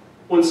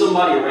when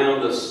somebody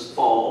around us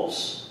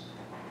falls?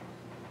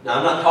 Now,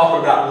 I'm not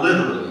talking about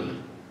literally,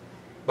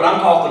 but I'm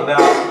talking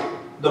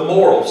about the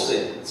moral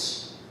sense.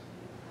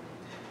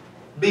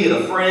 Be it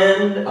a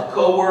friend, a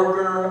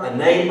coworker, a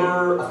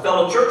neighbor, a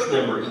fellow church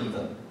member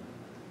even.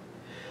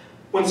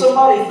 When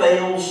somebody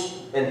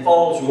fails and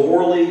falls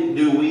morally,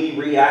 do we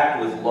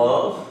react with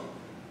love?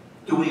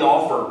 Do we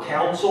offer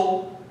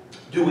counsel?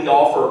 Do we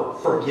offer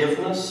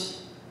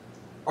forgiveness?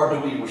 Or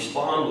do we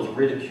respond with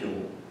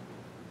ridicule?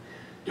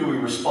 Do we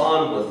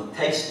respond with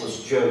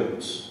tasteless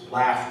jokes,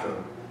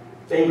 laughter,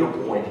 finger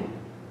pointing,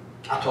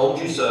 I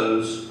told you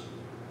so's?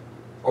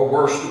 Or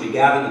worse, do we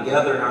gather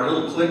together in our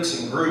little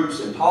cliques and groups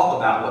and talk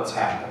about what's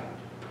happened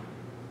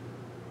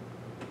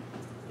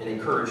and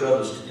encourage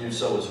others to do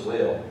so as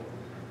well?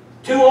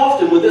 Too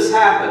often when this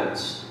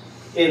happens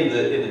in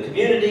the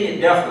community,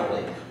 and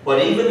definitely,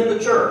 but even in the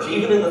church,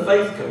 even in the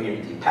faith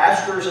community,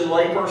 pastors and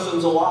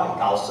laypersons alike,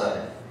 I'll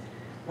say,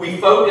 we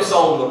focus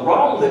on the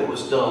wrong that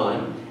was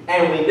done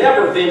and we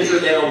never venture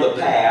down the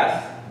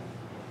path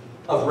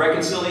of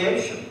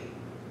reconciliation,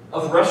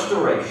 of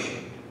restoration.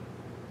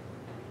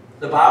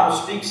 The Bible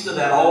speaks to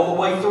that all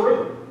the way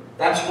through.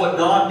 That's what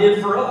God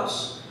did for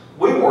us.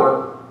 We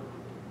were,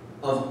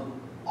 of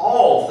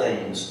all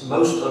things,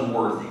 most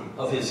unworthy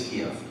of His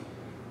gift.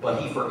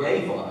 But He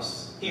forgave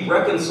us. He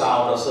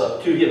reconciled us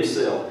up to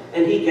Himself.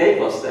 And He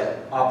gave us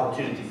that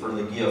opportunity for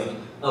the gift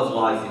of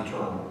life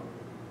eternal.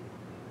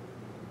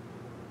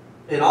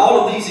 In all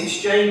of these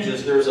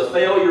exchanges, there's a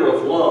failure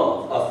of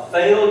love. A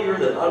failure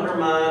that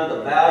undermined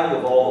the value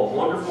of all the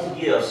wonderful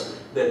gifts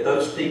that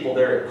those people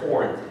there at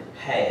Corinth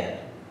had.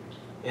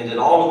 And in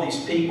all of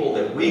these people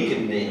that we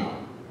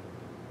condemn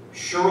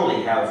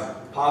surely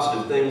have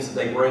positive things that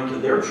they bring to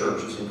their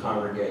churches and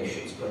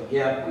congregations, but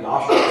yet we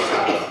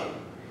ostracize them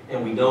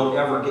and we don't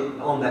ever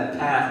get on that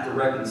path to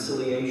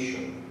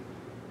reconciliation.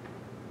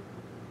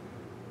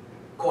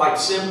 Quite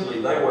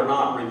simply, they were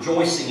not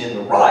rejoicing in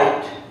the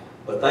right,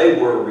 but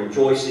they were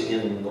rejoicing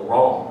in the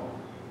wrong.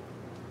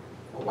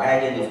 A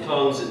wagging of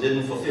tongues that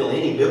didn't fulfill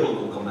any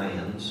biblical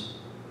commands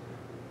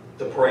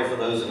to pray for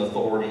those in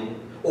authority,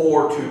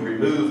 or to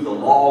remove the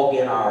log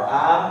in our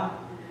eye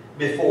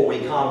before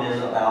we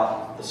comment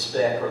about the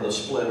speck or the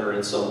splinter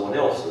in someone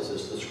else's,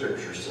 as the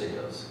Scripture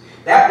says.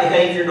 That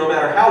behavior, no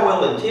matter how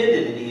well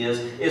intended it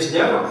is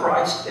never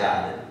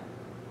Christ-guided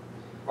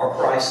or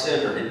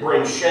Christ-centered. It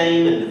brings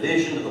shame and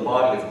division to the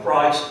body of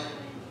Christ.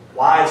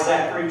 Why is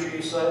that, preacher,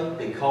 you say?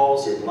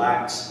 Because it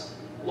lacks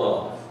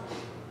love.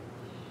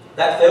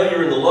 That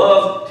failure in the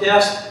love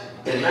test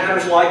in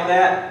matters like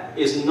that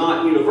is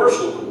not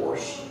universal, of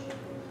course.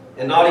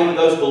 And not even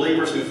those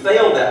believers who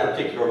failed that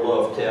particular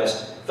love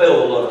test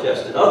fail the love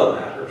test in other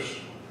matters.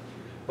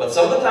 But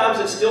some of the times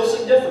it's still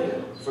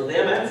significant for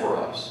them and for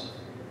us.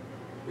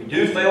 We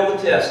do fail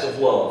the test of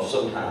love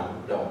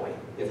sometime, don't we?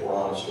 If we're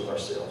honest with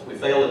ourselves. We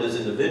fail it as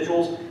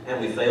individuals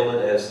and we fail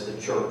it as the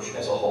church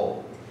as a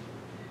whole.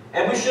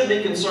 And we should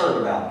be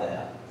concerned about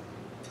that.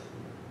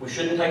 We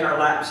shouldn't take our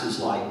lapses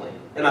lightly.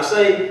 And I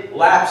say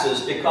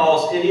lapses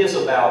because it is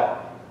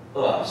about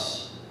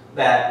us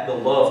that the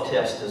love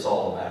test is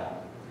all about.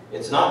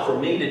 It's not for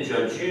me to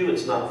judge you.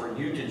 It's not for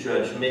you to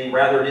judge me.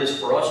 Rather, it is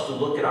for us to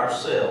look at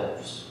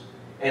ourselves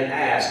and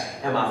ask,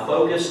 am I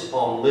focused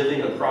on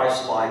living a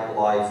Christ-like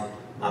life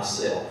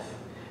myself?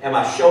 Am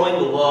I showing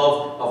the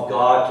love of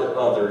God to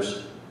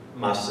others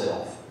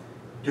myself?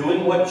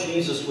 Doing what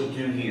Jesus would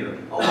do here,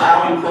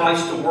 allowing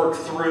Christ to work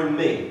through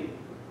me?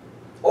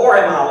 Or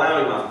am I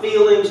allowing my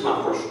feelings,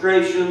 my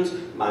frustrations,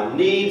 my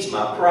needs,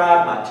 my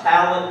pride, my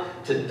talent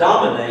to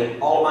dominate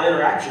all my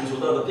interactions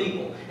with other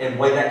people? And the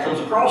way that comes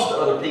across to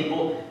other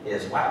people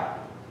is, wow,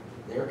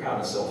 they're kind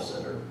of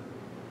self-centered.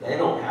 They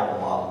don't have a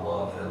lot of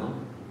love in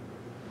them.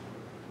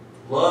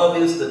 Love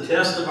is the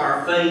test of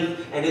our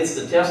faith, and it's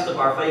the test of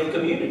our faith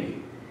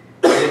community.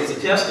 And it's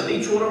the test of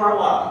each one of our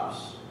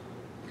lives.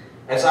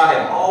 As I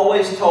have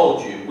always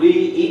told you, we,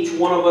 each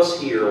one of us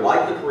here,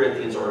 like the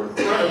Corinthians, are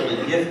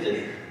incredibly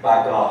gifted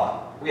by God.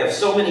 We have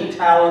so many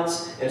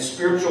talents and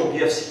spiritual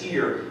gifts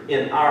here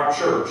in our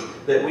church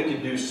that we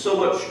can do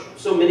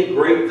so many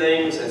great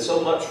things and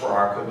so much for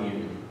our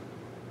community.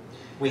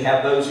 We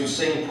have those who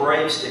sing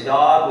praise to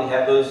God. We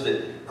have those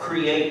that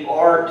create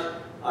art,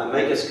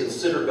 make us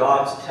consider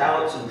God's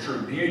talents and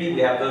true beauty.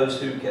 We have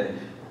those who can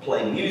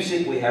play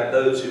music. We have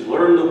those who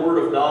learn the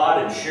Word of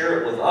God and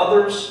share it with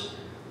others.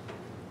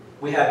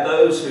 We have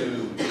those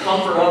who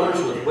comfort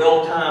others with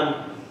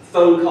well-timed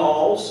phone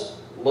calls,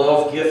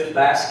 love gift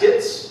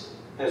baskets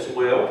as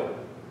well.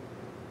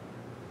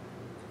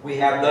 We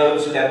have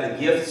those who have the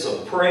gifts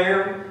of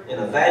prayer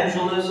and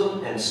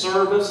evangelism and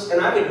service,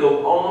 and I could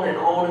go on and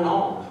on and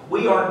on.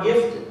 We are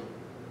gifted.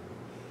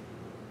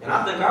 And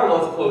I think our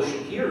love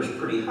quotient here is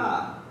pretty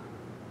high.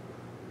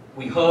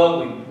 We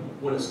hug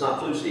when it's not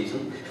flu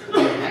season.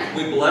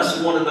 We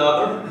bless one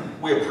another.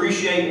 We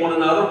appreciate one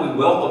another. We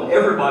welcome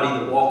everybody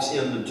that walks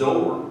in the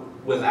door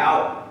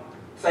without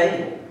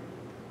fail.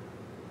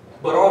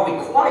 But are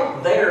we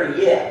quite there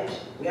yet?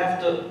 We have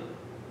to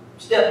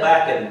step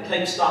back and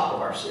take stock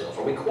of ourselves.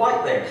 Are we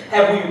quite there?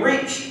 Have we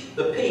reached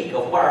the peak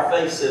of what our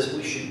faith says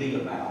we should be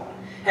about?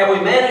 Have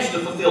we managed to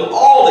fulfill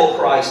all that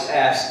Christ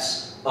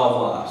asks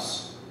of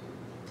us?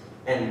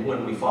 And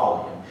when we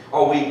follow Him,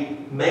 are we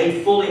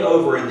made fully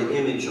over in the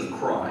image of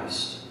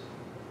Christ?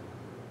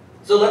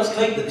 So let's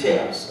take the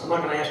test. I'm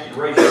not going to ask you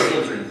to raise your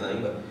hands or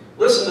anything, but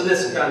listen to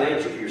this and kind of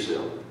answer for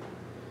yourself.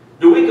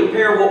 Do we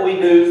compare what we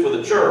do for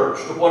the church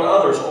to what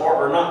others are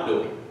or not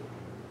doing?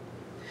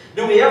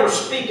 Do we ever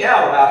speak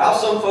out about how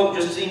some folk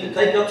just seem to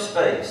take up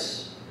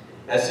space,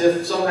 as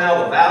if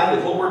somehow the value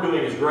of what we're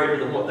doing is greater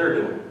than what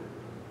they're doing?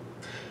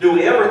 Do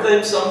we ever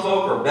think some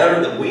folk are better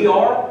than we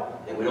are,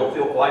 and we don't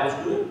feel quite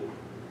as good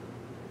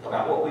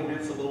about what we do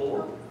for the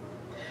Lord?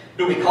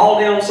 Do we call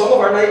down some of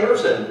our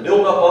neighbors and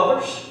build up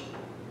others?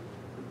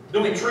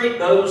 Do we treat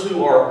those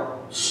who are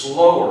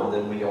slower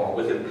than we are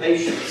with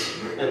impatience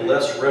and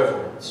less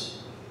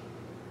reverence?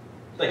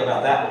 Think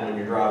about that one when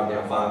you're driving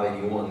down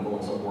 581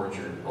 going somewhere that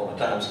you're on a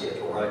time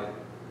schedule, right?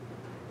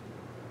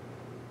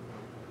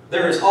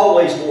 There is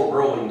always more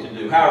growing to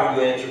do.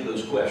 However you answer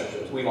those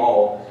questions. We've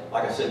all,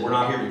 like I said, we're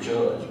not here to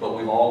judge, but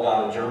we've all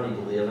got a journey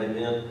to live,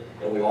 amen?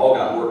 And we've all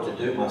got work to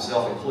do,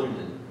 myself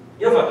included.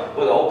 You know,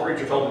 the old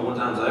preacher told me one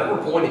time, I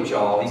ever pointed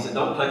y'all, he said,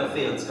 don't take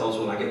offense, because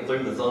when I get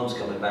through, the thumb's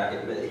coming back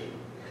at me.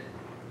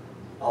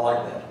 I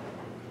like that.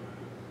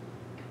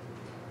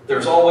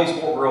 There's always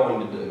more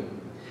growing to do.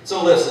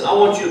 So listen, I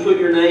want you to put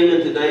your name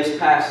in today's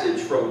passage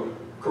from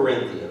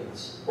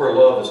Corinthians, where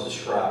love is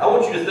described. I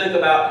want you to think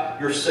about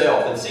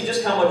yourself and see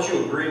just how much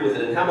you agree with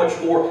it and how much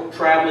more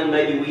traveling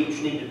maybe we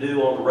each need to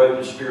do on the road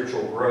to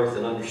spiritual growth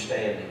and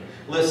understanding.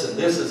 Listen,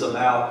 this is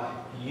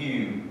about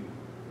you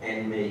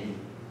and me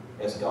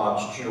as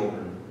God's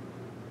children.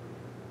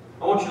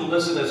 I want you to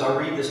listen as I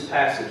read this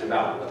passage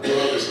about what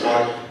love is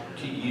like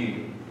to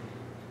you.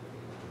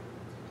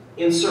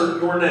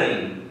 Insert your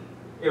name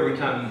every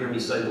time you hear me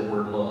say the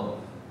word love.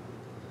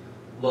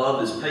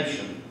 Love is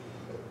patient.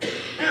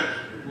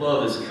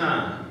 Love is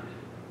kind.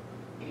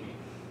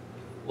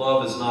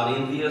 Love is not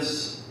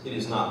envious. It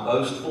is not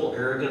boastful,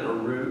 arrogant, or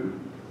rude.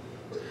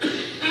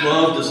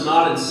 Love does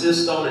not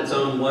insist on its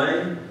own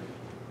way.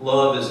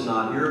 Love is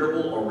not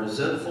irritable or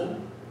resentful.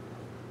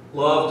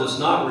 Love does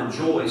not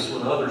rejoice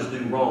when others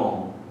do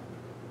wrong,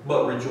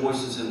 but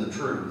rejoices in the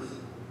truth.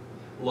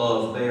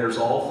 Love bears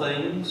all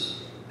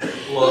things.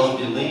 Love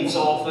believes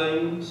all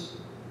things.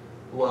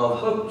 Love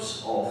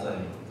hopes all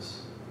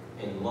things.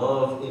 And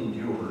love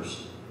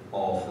endures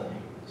all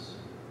things.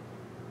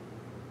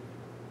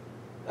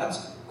 That's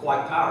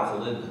quite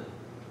powerful, isn't it?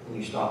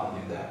 When you stop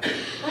and do that.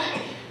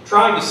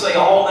 Trying to say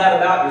all that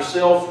about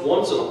yourself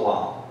once in a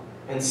while,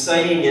 and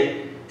saying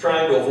it,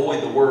 trying to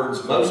avoid the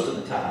words most of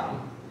the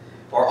time,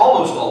 or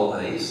almost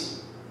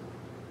always.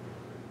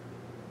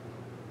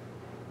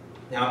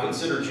 Now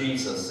consider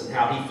Jesus and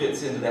how He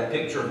fits into that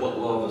picture of what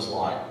love is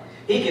like.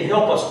 He can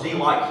help us be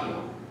like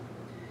Him.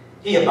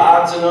 He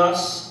abides in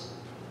us.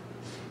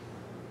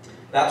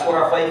 That's what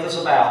our faith is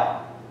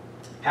about.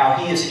 How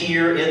He is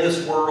here in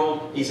this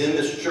world. He's in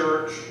this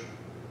church.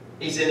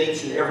 He's in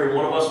each and every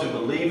one of us who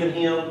believe in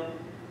Him.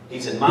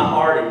 He's in my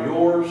heart and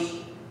yours.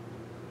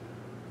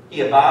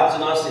 He abides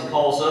in us and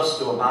calls us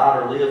to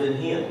abide or live in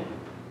Him.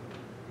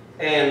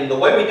 And the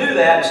way we do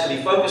that is to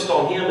be focused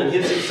on Him and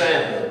His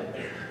example.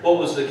 What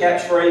was the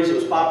catchphrase that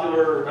was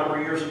popular a number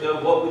of years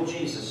ago? What would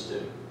Jesus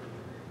do?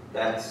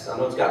 I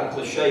know it's gotten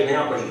cliche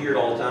now because you hear it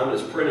all the time and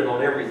it's printed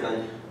on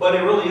everything. But it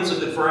really is a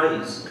good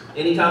phrase.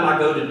 Anytime I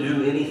go to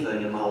do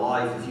anything in my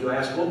life, if you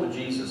ask, what would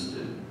Jesus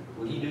do?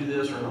 Would He do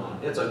this or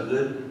not? It's a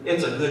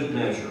good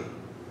measure.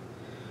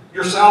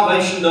 Your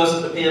salvation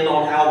doesn't depend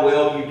on how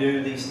well you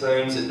do these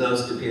things. It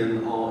does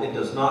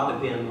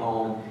not depend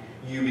on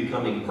you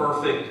becoming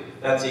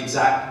perfect. That's the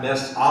exact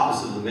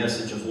opposite of the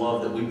message of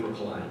love that we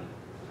proclaim.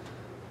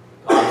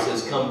 God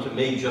says, come to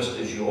me just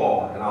as you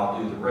are, and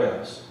I'll do the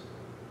rest.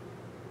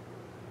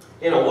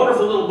 in a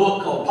wonderful little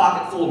book called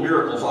Pocket Full of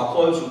Miracles. I'll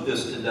close with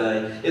this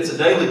today. It's a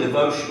daily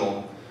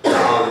devotional.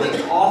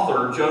 The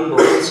author, Joan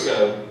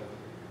Barinsko,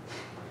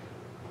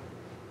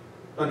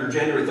 under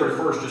January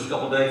 31st, just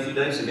a few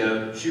days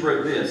ago, she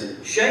wrote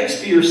this.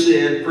 Shakespeare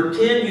said,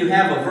 "Pretend you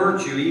have a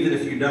virtue even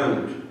if you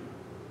don't."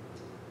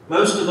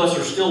 Most of us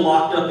are still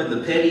locked up in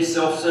the petty,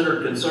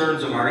 self-centered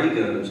concerns of our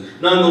egos.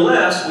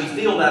 Nonetheless, we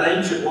feel that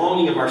ancient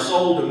longing of our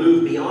soul to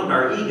move beyond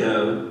our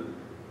ego,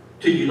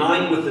 to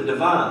unite with the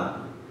divine.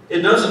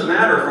 It doesn't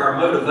matter if our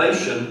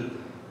motivation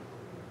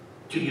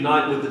to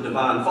unite with the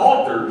divine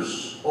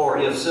falters, or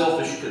if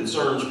selfish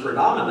concerns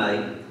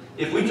predominate.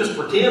 If we just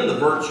pretend the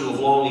virtue of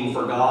longing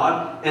for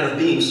God and of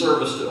being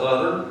service to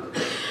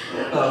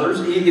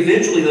others,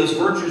 eventually those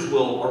virtues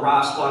will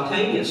arise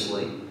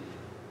spontaneously.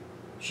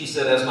 She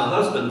said, as my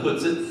husband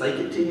puts it, fake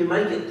it till you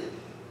make it.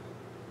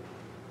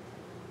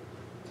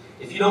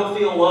 If you don't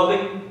feel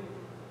loving,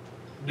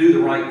 do the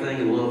right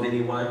thing and love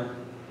anyway.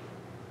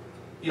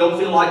 If you don't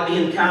feel like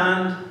being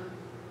kind,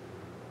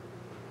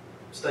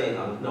 stay at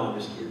home. No, I'm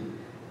just kidding.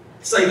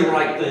 Say the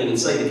right thing and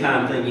say the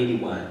kind thing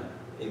anyway.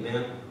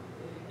 Amen?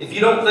 If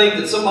you don't think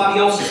that somebody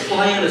else's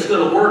plan is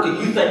going to work and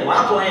you think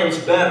my plan's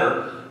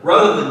better,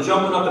 rather than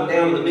jumping up and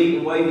down in the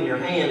meeting, waving your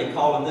hand and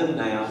calling them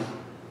down,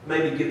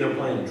 maybe give their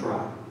plan a try.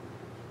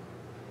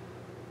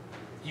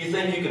 Do you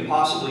think you can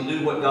possibly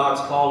do what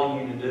God's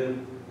calling you to do,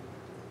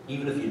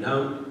 even if you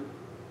don't?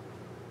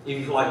 If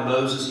you feel like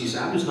Moses, you say,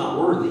 I'm just not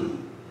worthy.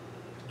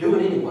 Do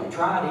it anyway.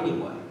 Try it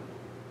anyway.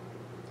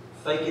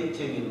 Fake it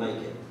till you make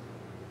it.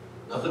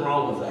 Nothing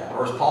wrong with that.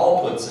 Or as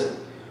Paul puts it,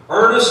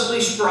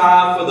 earnestly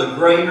strive for the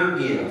greater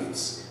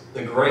gifts.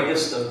 The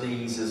greatest of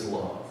these is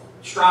love.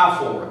 Strive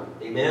for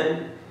it.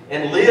 Amen?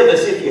 And live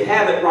as if you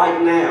have it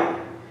right now.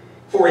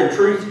 For in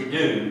truth you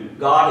do.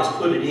 God has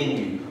put it in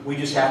you. We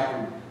just have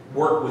to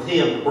work with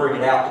Him to bring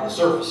it out to the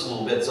surface a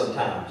little bit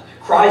sometimes.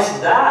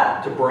 Christ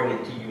died to bring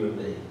it to you and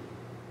me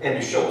and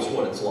to show us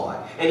what it's like.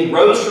 And He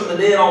rose from the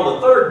dead on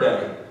the third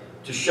day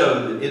to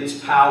show that its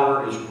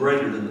power is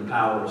greater than the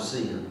power of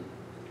sin.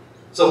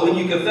 So when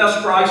you confess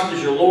Christ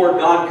as your Lord,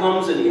 God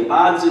comes and He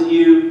abides in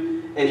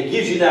you, and He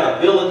gives you that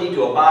ability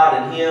to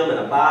abide in Him and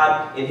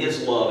abide in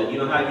His love. And you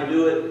know how you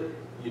do it?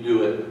 You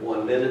do it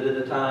 1 minute at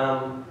a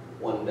time,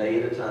 1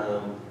 day at a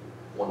time,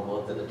 1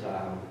 month at a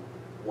time,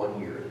 1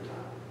 year at a time.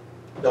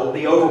 Don't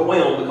be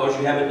overwhelmed because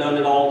you haven't done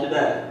it all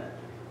today.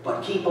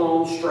 But keep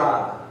on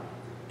striving.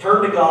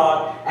 Turn to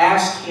God.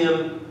 Ask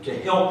Him to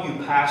help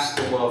you pass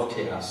the love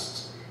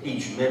tests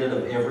each minute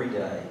of every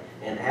day.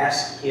 And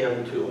ask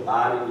Him to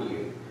abide in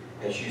you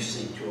as you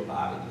seek to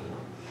abide in Him.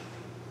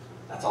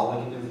 That's all we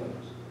can do,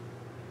 folks.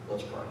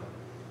 Let's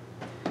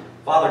pray.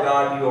 Father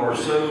God, You are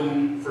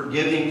so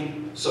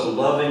forgiving, so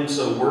loving,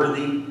 so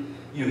worthy.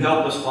 You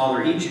help us,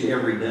 Father, each and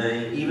every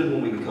day, even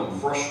when we become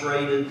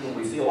frustrated, when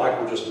we feel like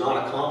we're just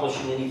not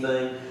accomplishing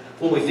anything,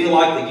 when we feel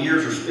like the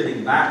gears are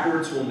spinning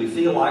backwards, when we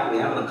feel like we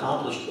haven't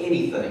accomplished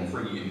anything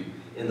for You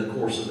in the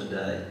course of the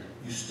day.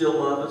 You still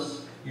love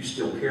us. You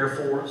still care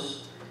for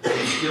us.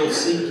 You still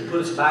seek to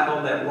put us back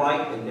on that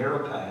right and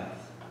narrow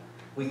path.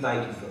 We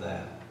thank You for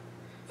that.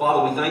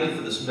 Father, we thank You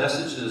for this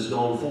message that has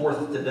gone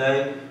forth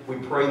today. We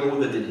pray,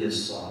 Lord, that it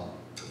has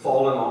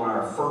fallen on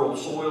our fertile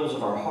soils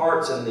of our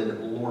hearts and that it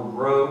will, Lord,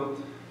 grow,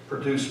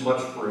 produce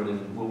much fruit,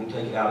 and when we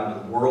take it out into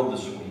the world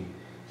this week,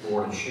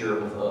 Lord, and share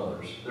it with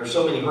others. There are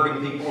so many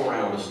hurting people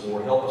around us,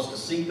 Lord. Help us to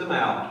seek them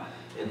out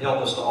and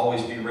help us to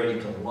always be ready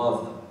to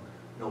love them,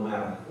 no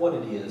matter what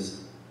it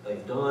is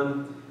they've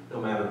done, no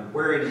matter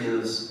where it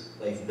is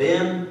they've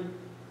been.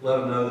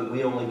 Let them know that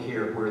we only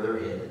care where they're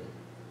headed.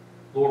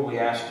 Lord, we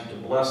ask You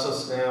to bless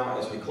us now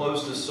as we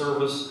close this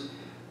service.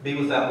 Be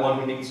with that one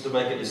who needs to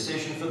make a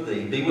decision for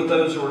Thee. Be with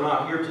those who are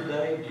not here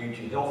today due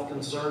to health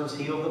concerns.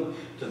 Heal them.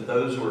 To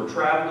those who are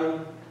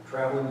traveling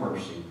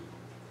mercy.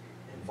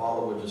 And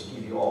Father, we'll just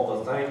give You all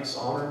the thanks,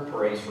 honor, and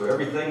praise for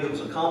everything that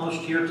was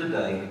accomplished here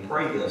today. We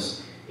pray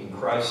this in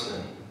Christ's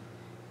name.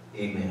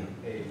 Amen.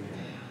 Amen.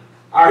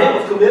 Our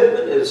hymn of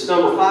commitment is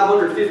number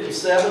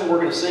 557. We're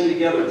going to sing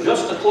together,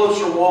 Just a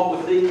Closer Walk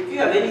with Thee. If you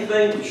have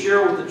anything to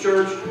share with the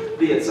church,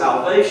 be it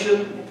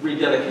salvation,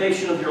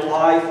 rededication of your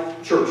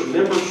life, church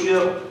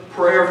membership,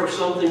 prayer for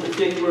something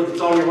particular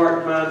that's on your heart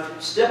and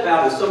mind, step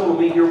out and someone will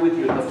be here with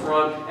you at the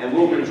front and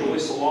we'll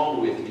rejoice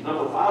along with you.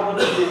 Number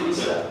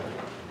 557.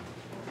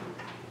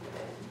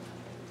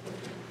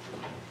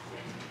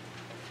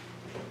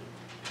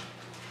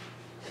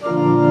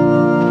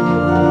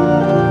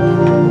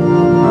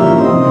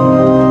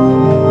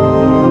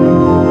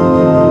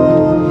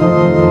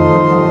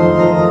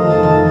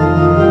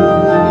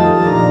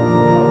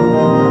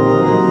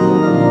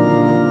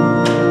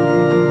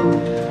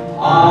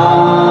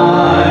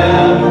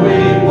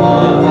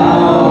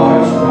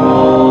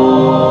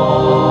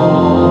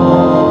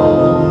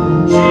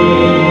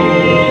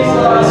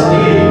 Jesus,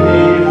 keep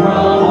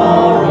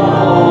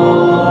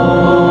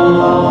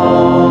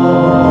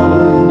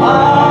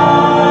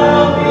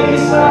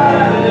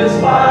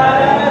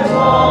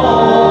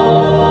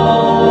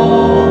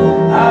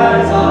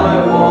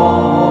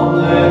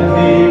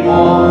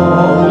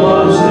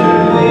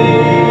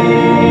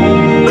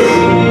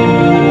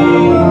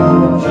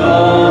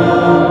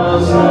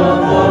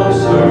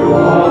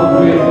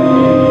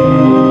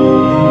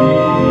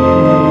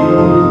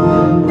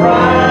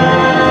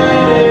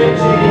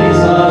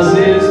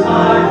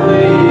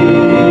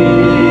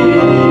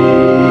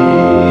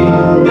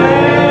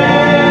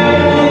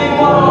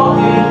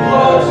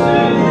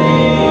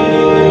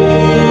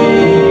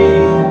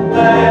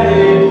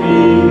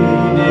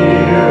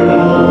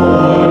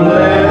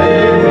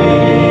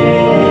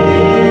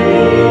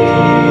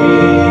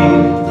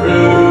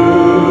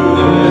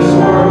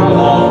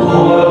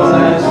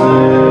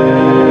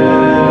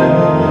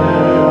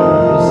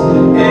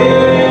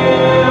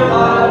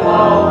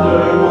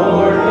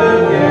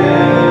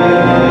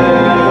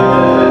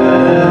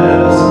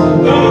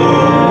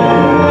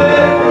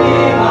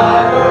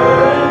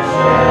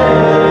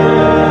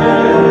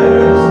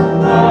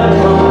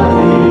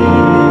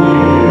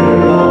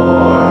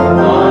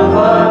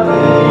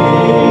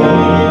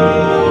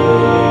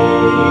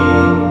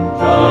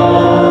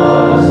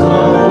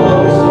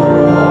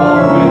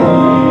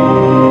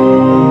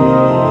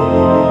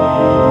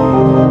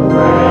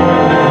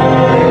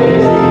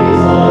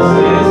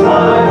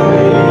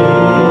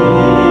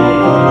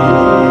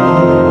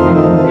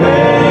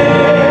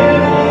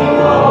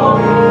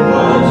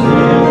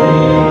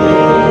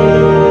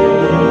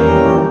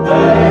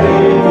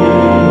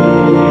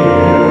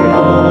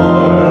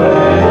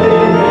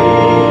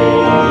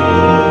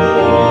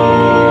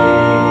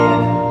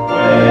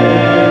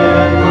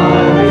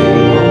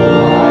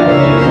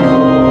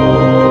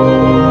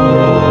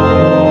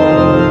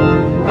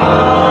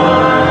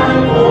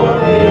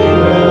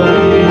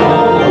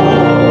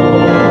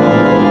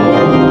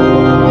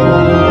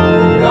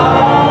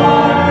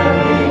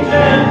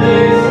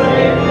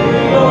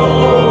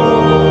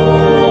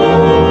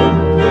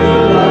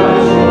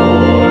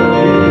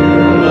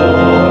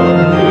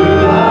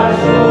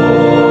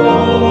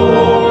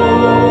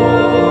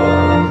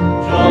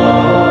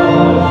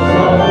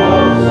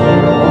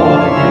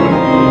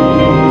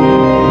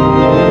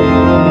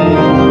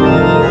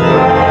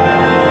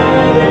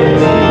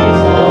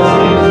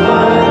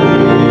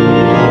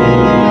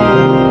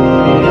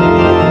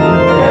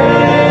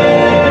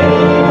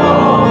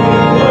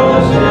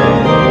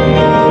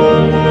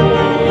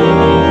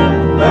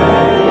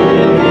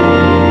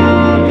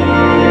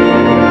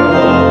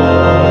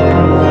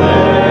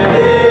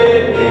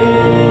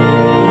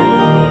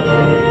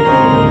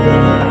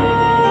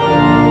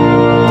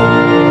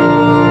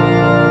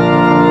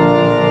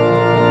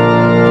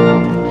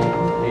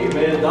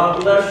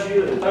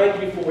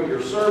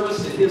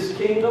His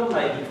kingdom.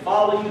 May He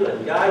follow you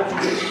and guide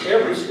you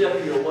every step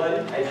of your way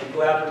as you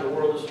go out into the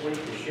world this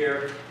week to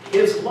share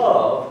His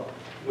love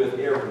with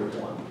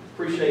everyone.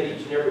 Appreciate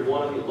each and every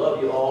one of you.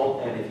 Love you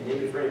all. And if you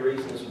need me for any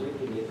reason this week,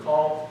 give me a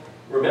call.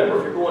 Remember,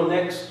 if you're going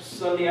next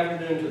Sunday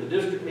afternoon to the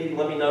district meeting,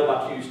 let me know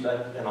by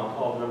Tuesday, and I'll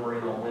call the number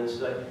in on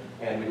Wednesday.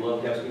 And we'd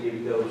love to have some of you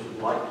go if you'd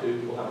like to.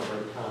 We'll have a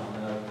great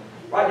time.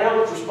 Right now,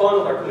 let's respond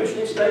with our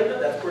commissioning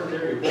statement. That's printed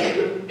there in your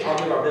bulletin. I'll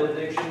give our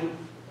benediction,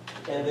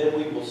 and then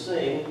we will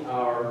sing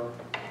our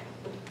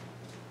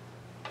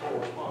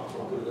response.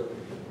 I'll put it up here.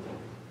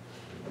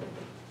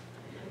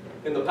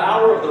 In the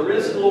power of the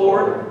risen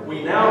Lord,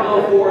 we now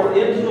go forth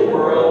into the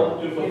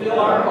world to fulfill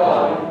our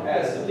calling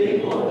as the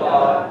people of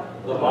God,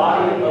 the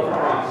body of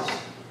Christ.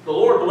 The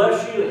Lord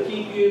bless you and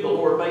keep you. The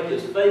Lord make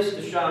His face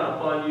to shine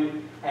upon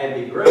you and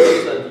be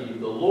gracious unto you.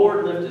 The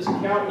Lord lift His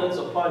countenance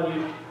upon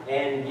you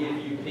and give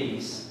you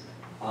peace.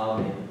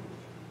 Amen.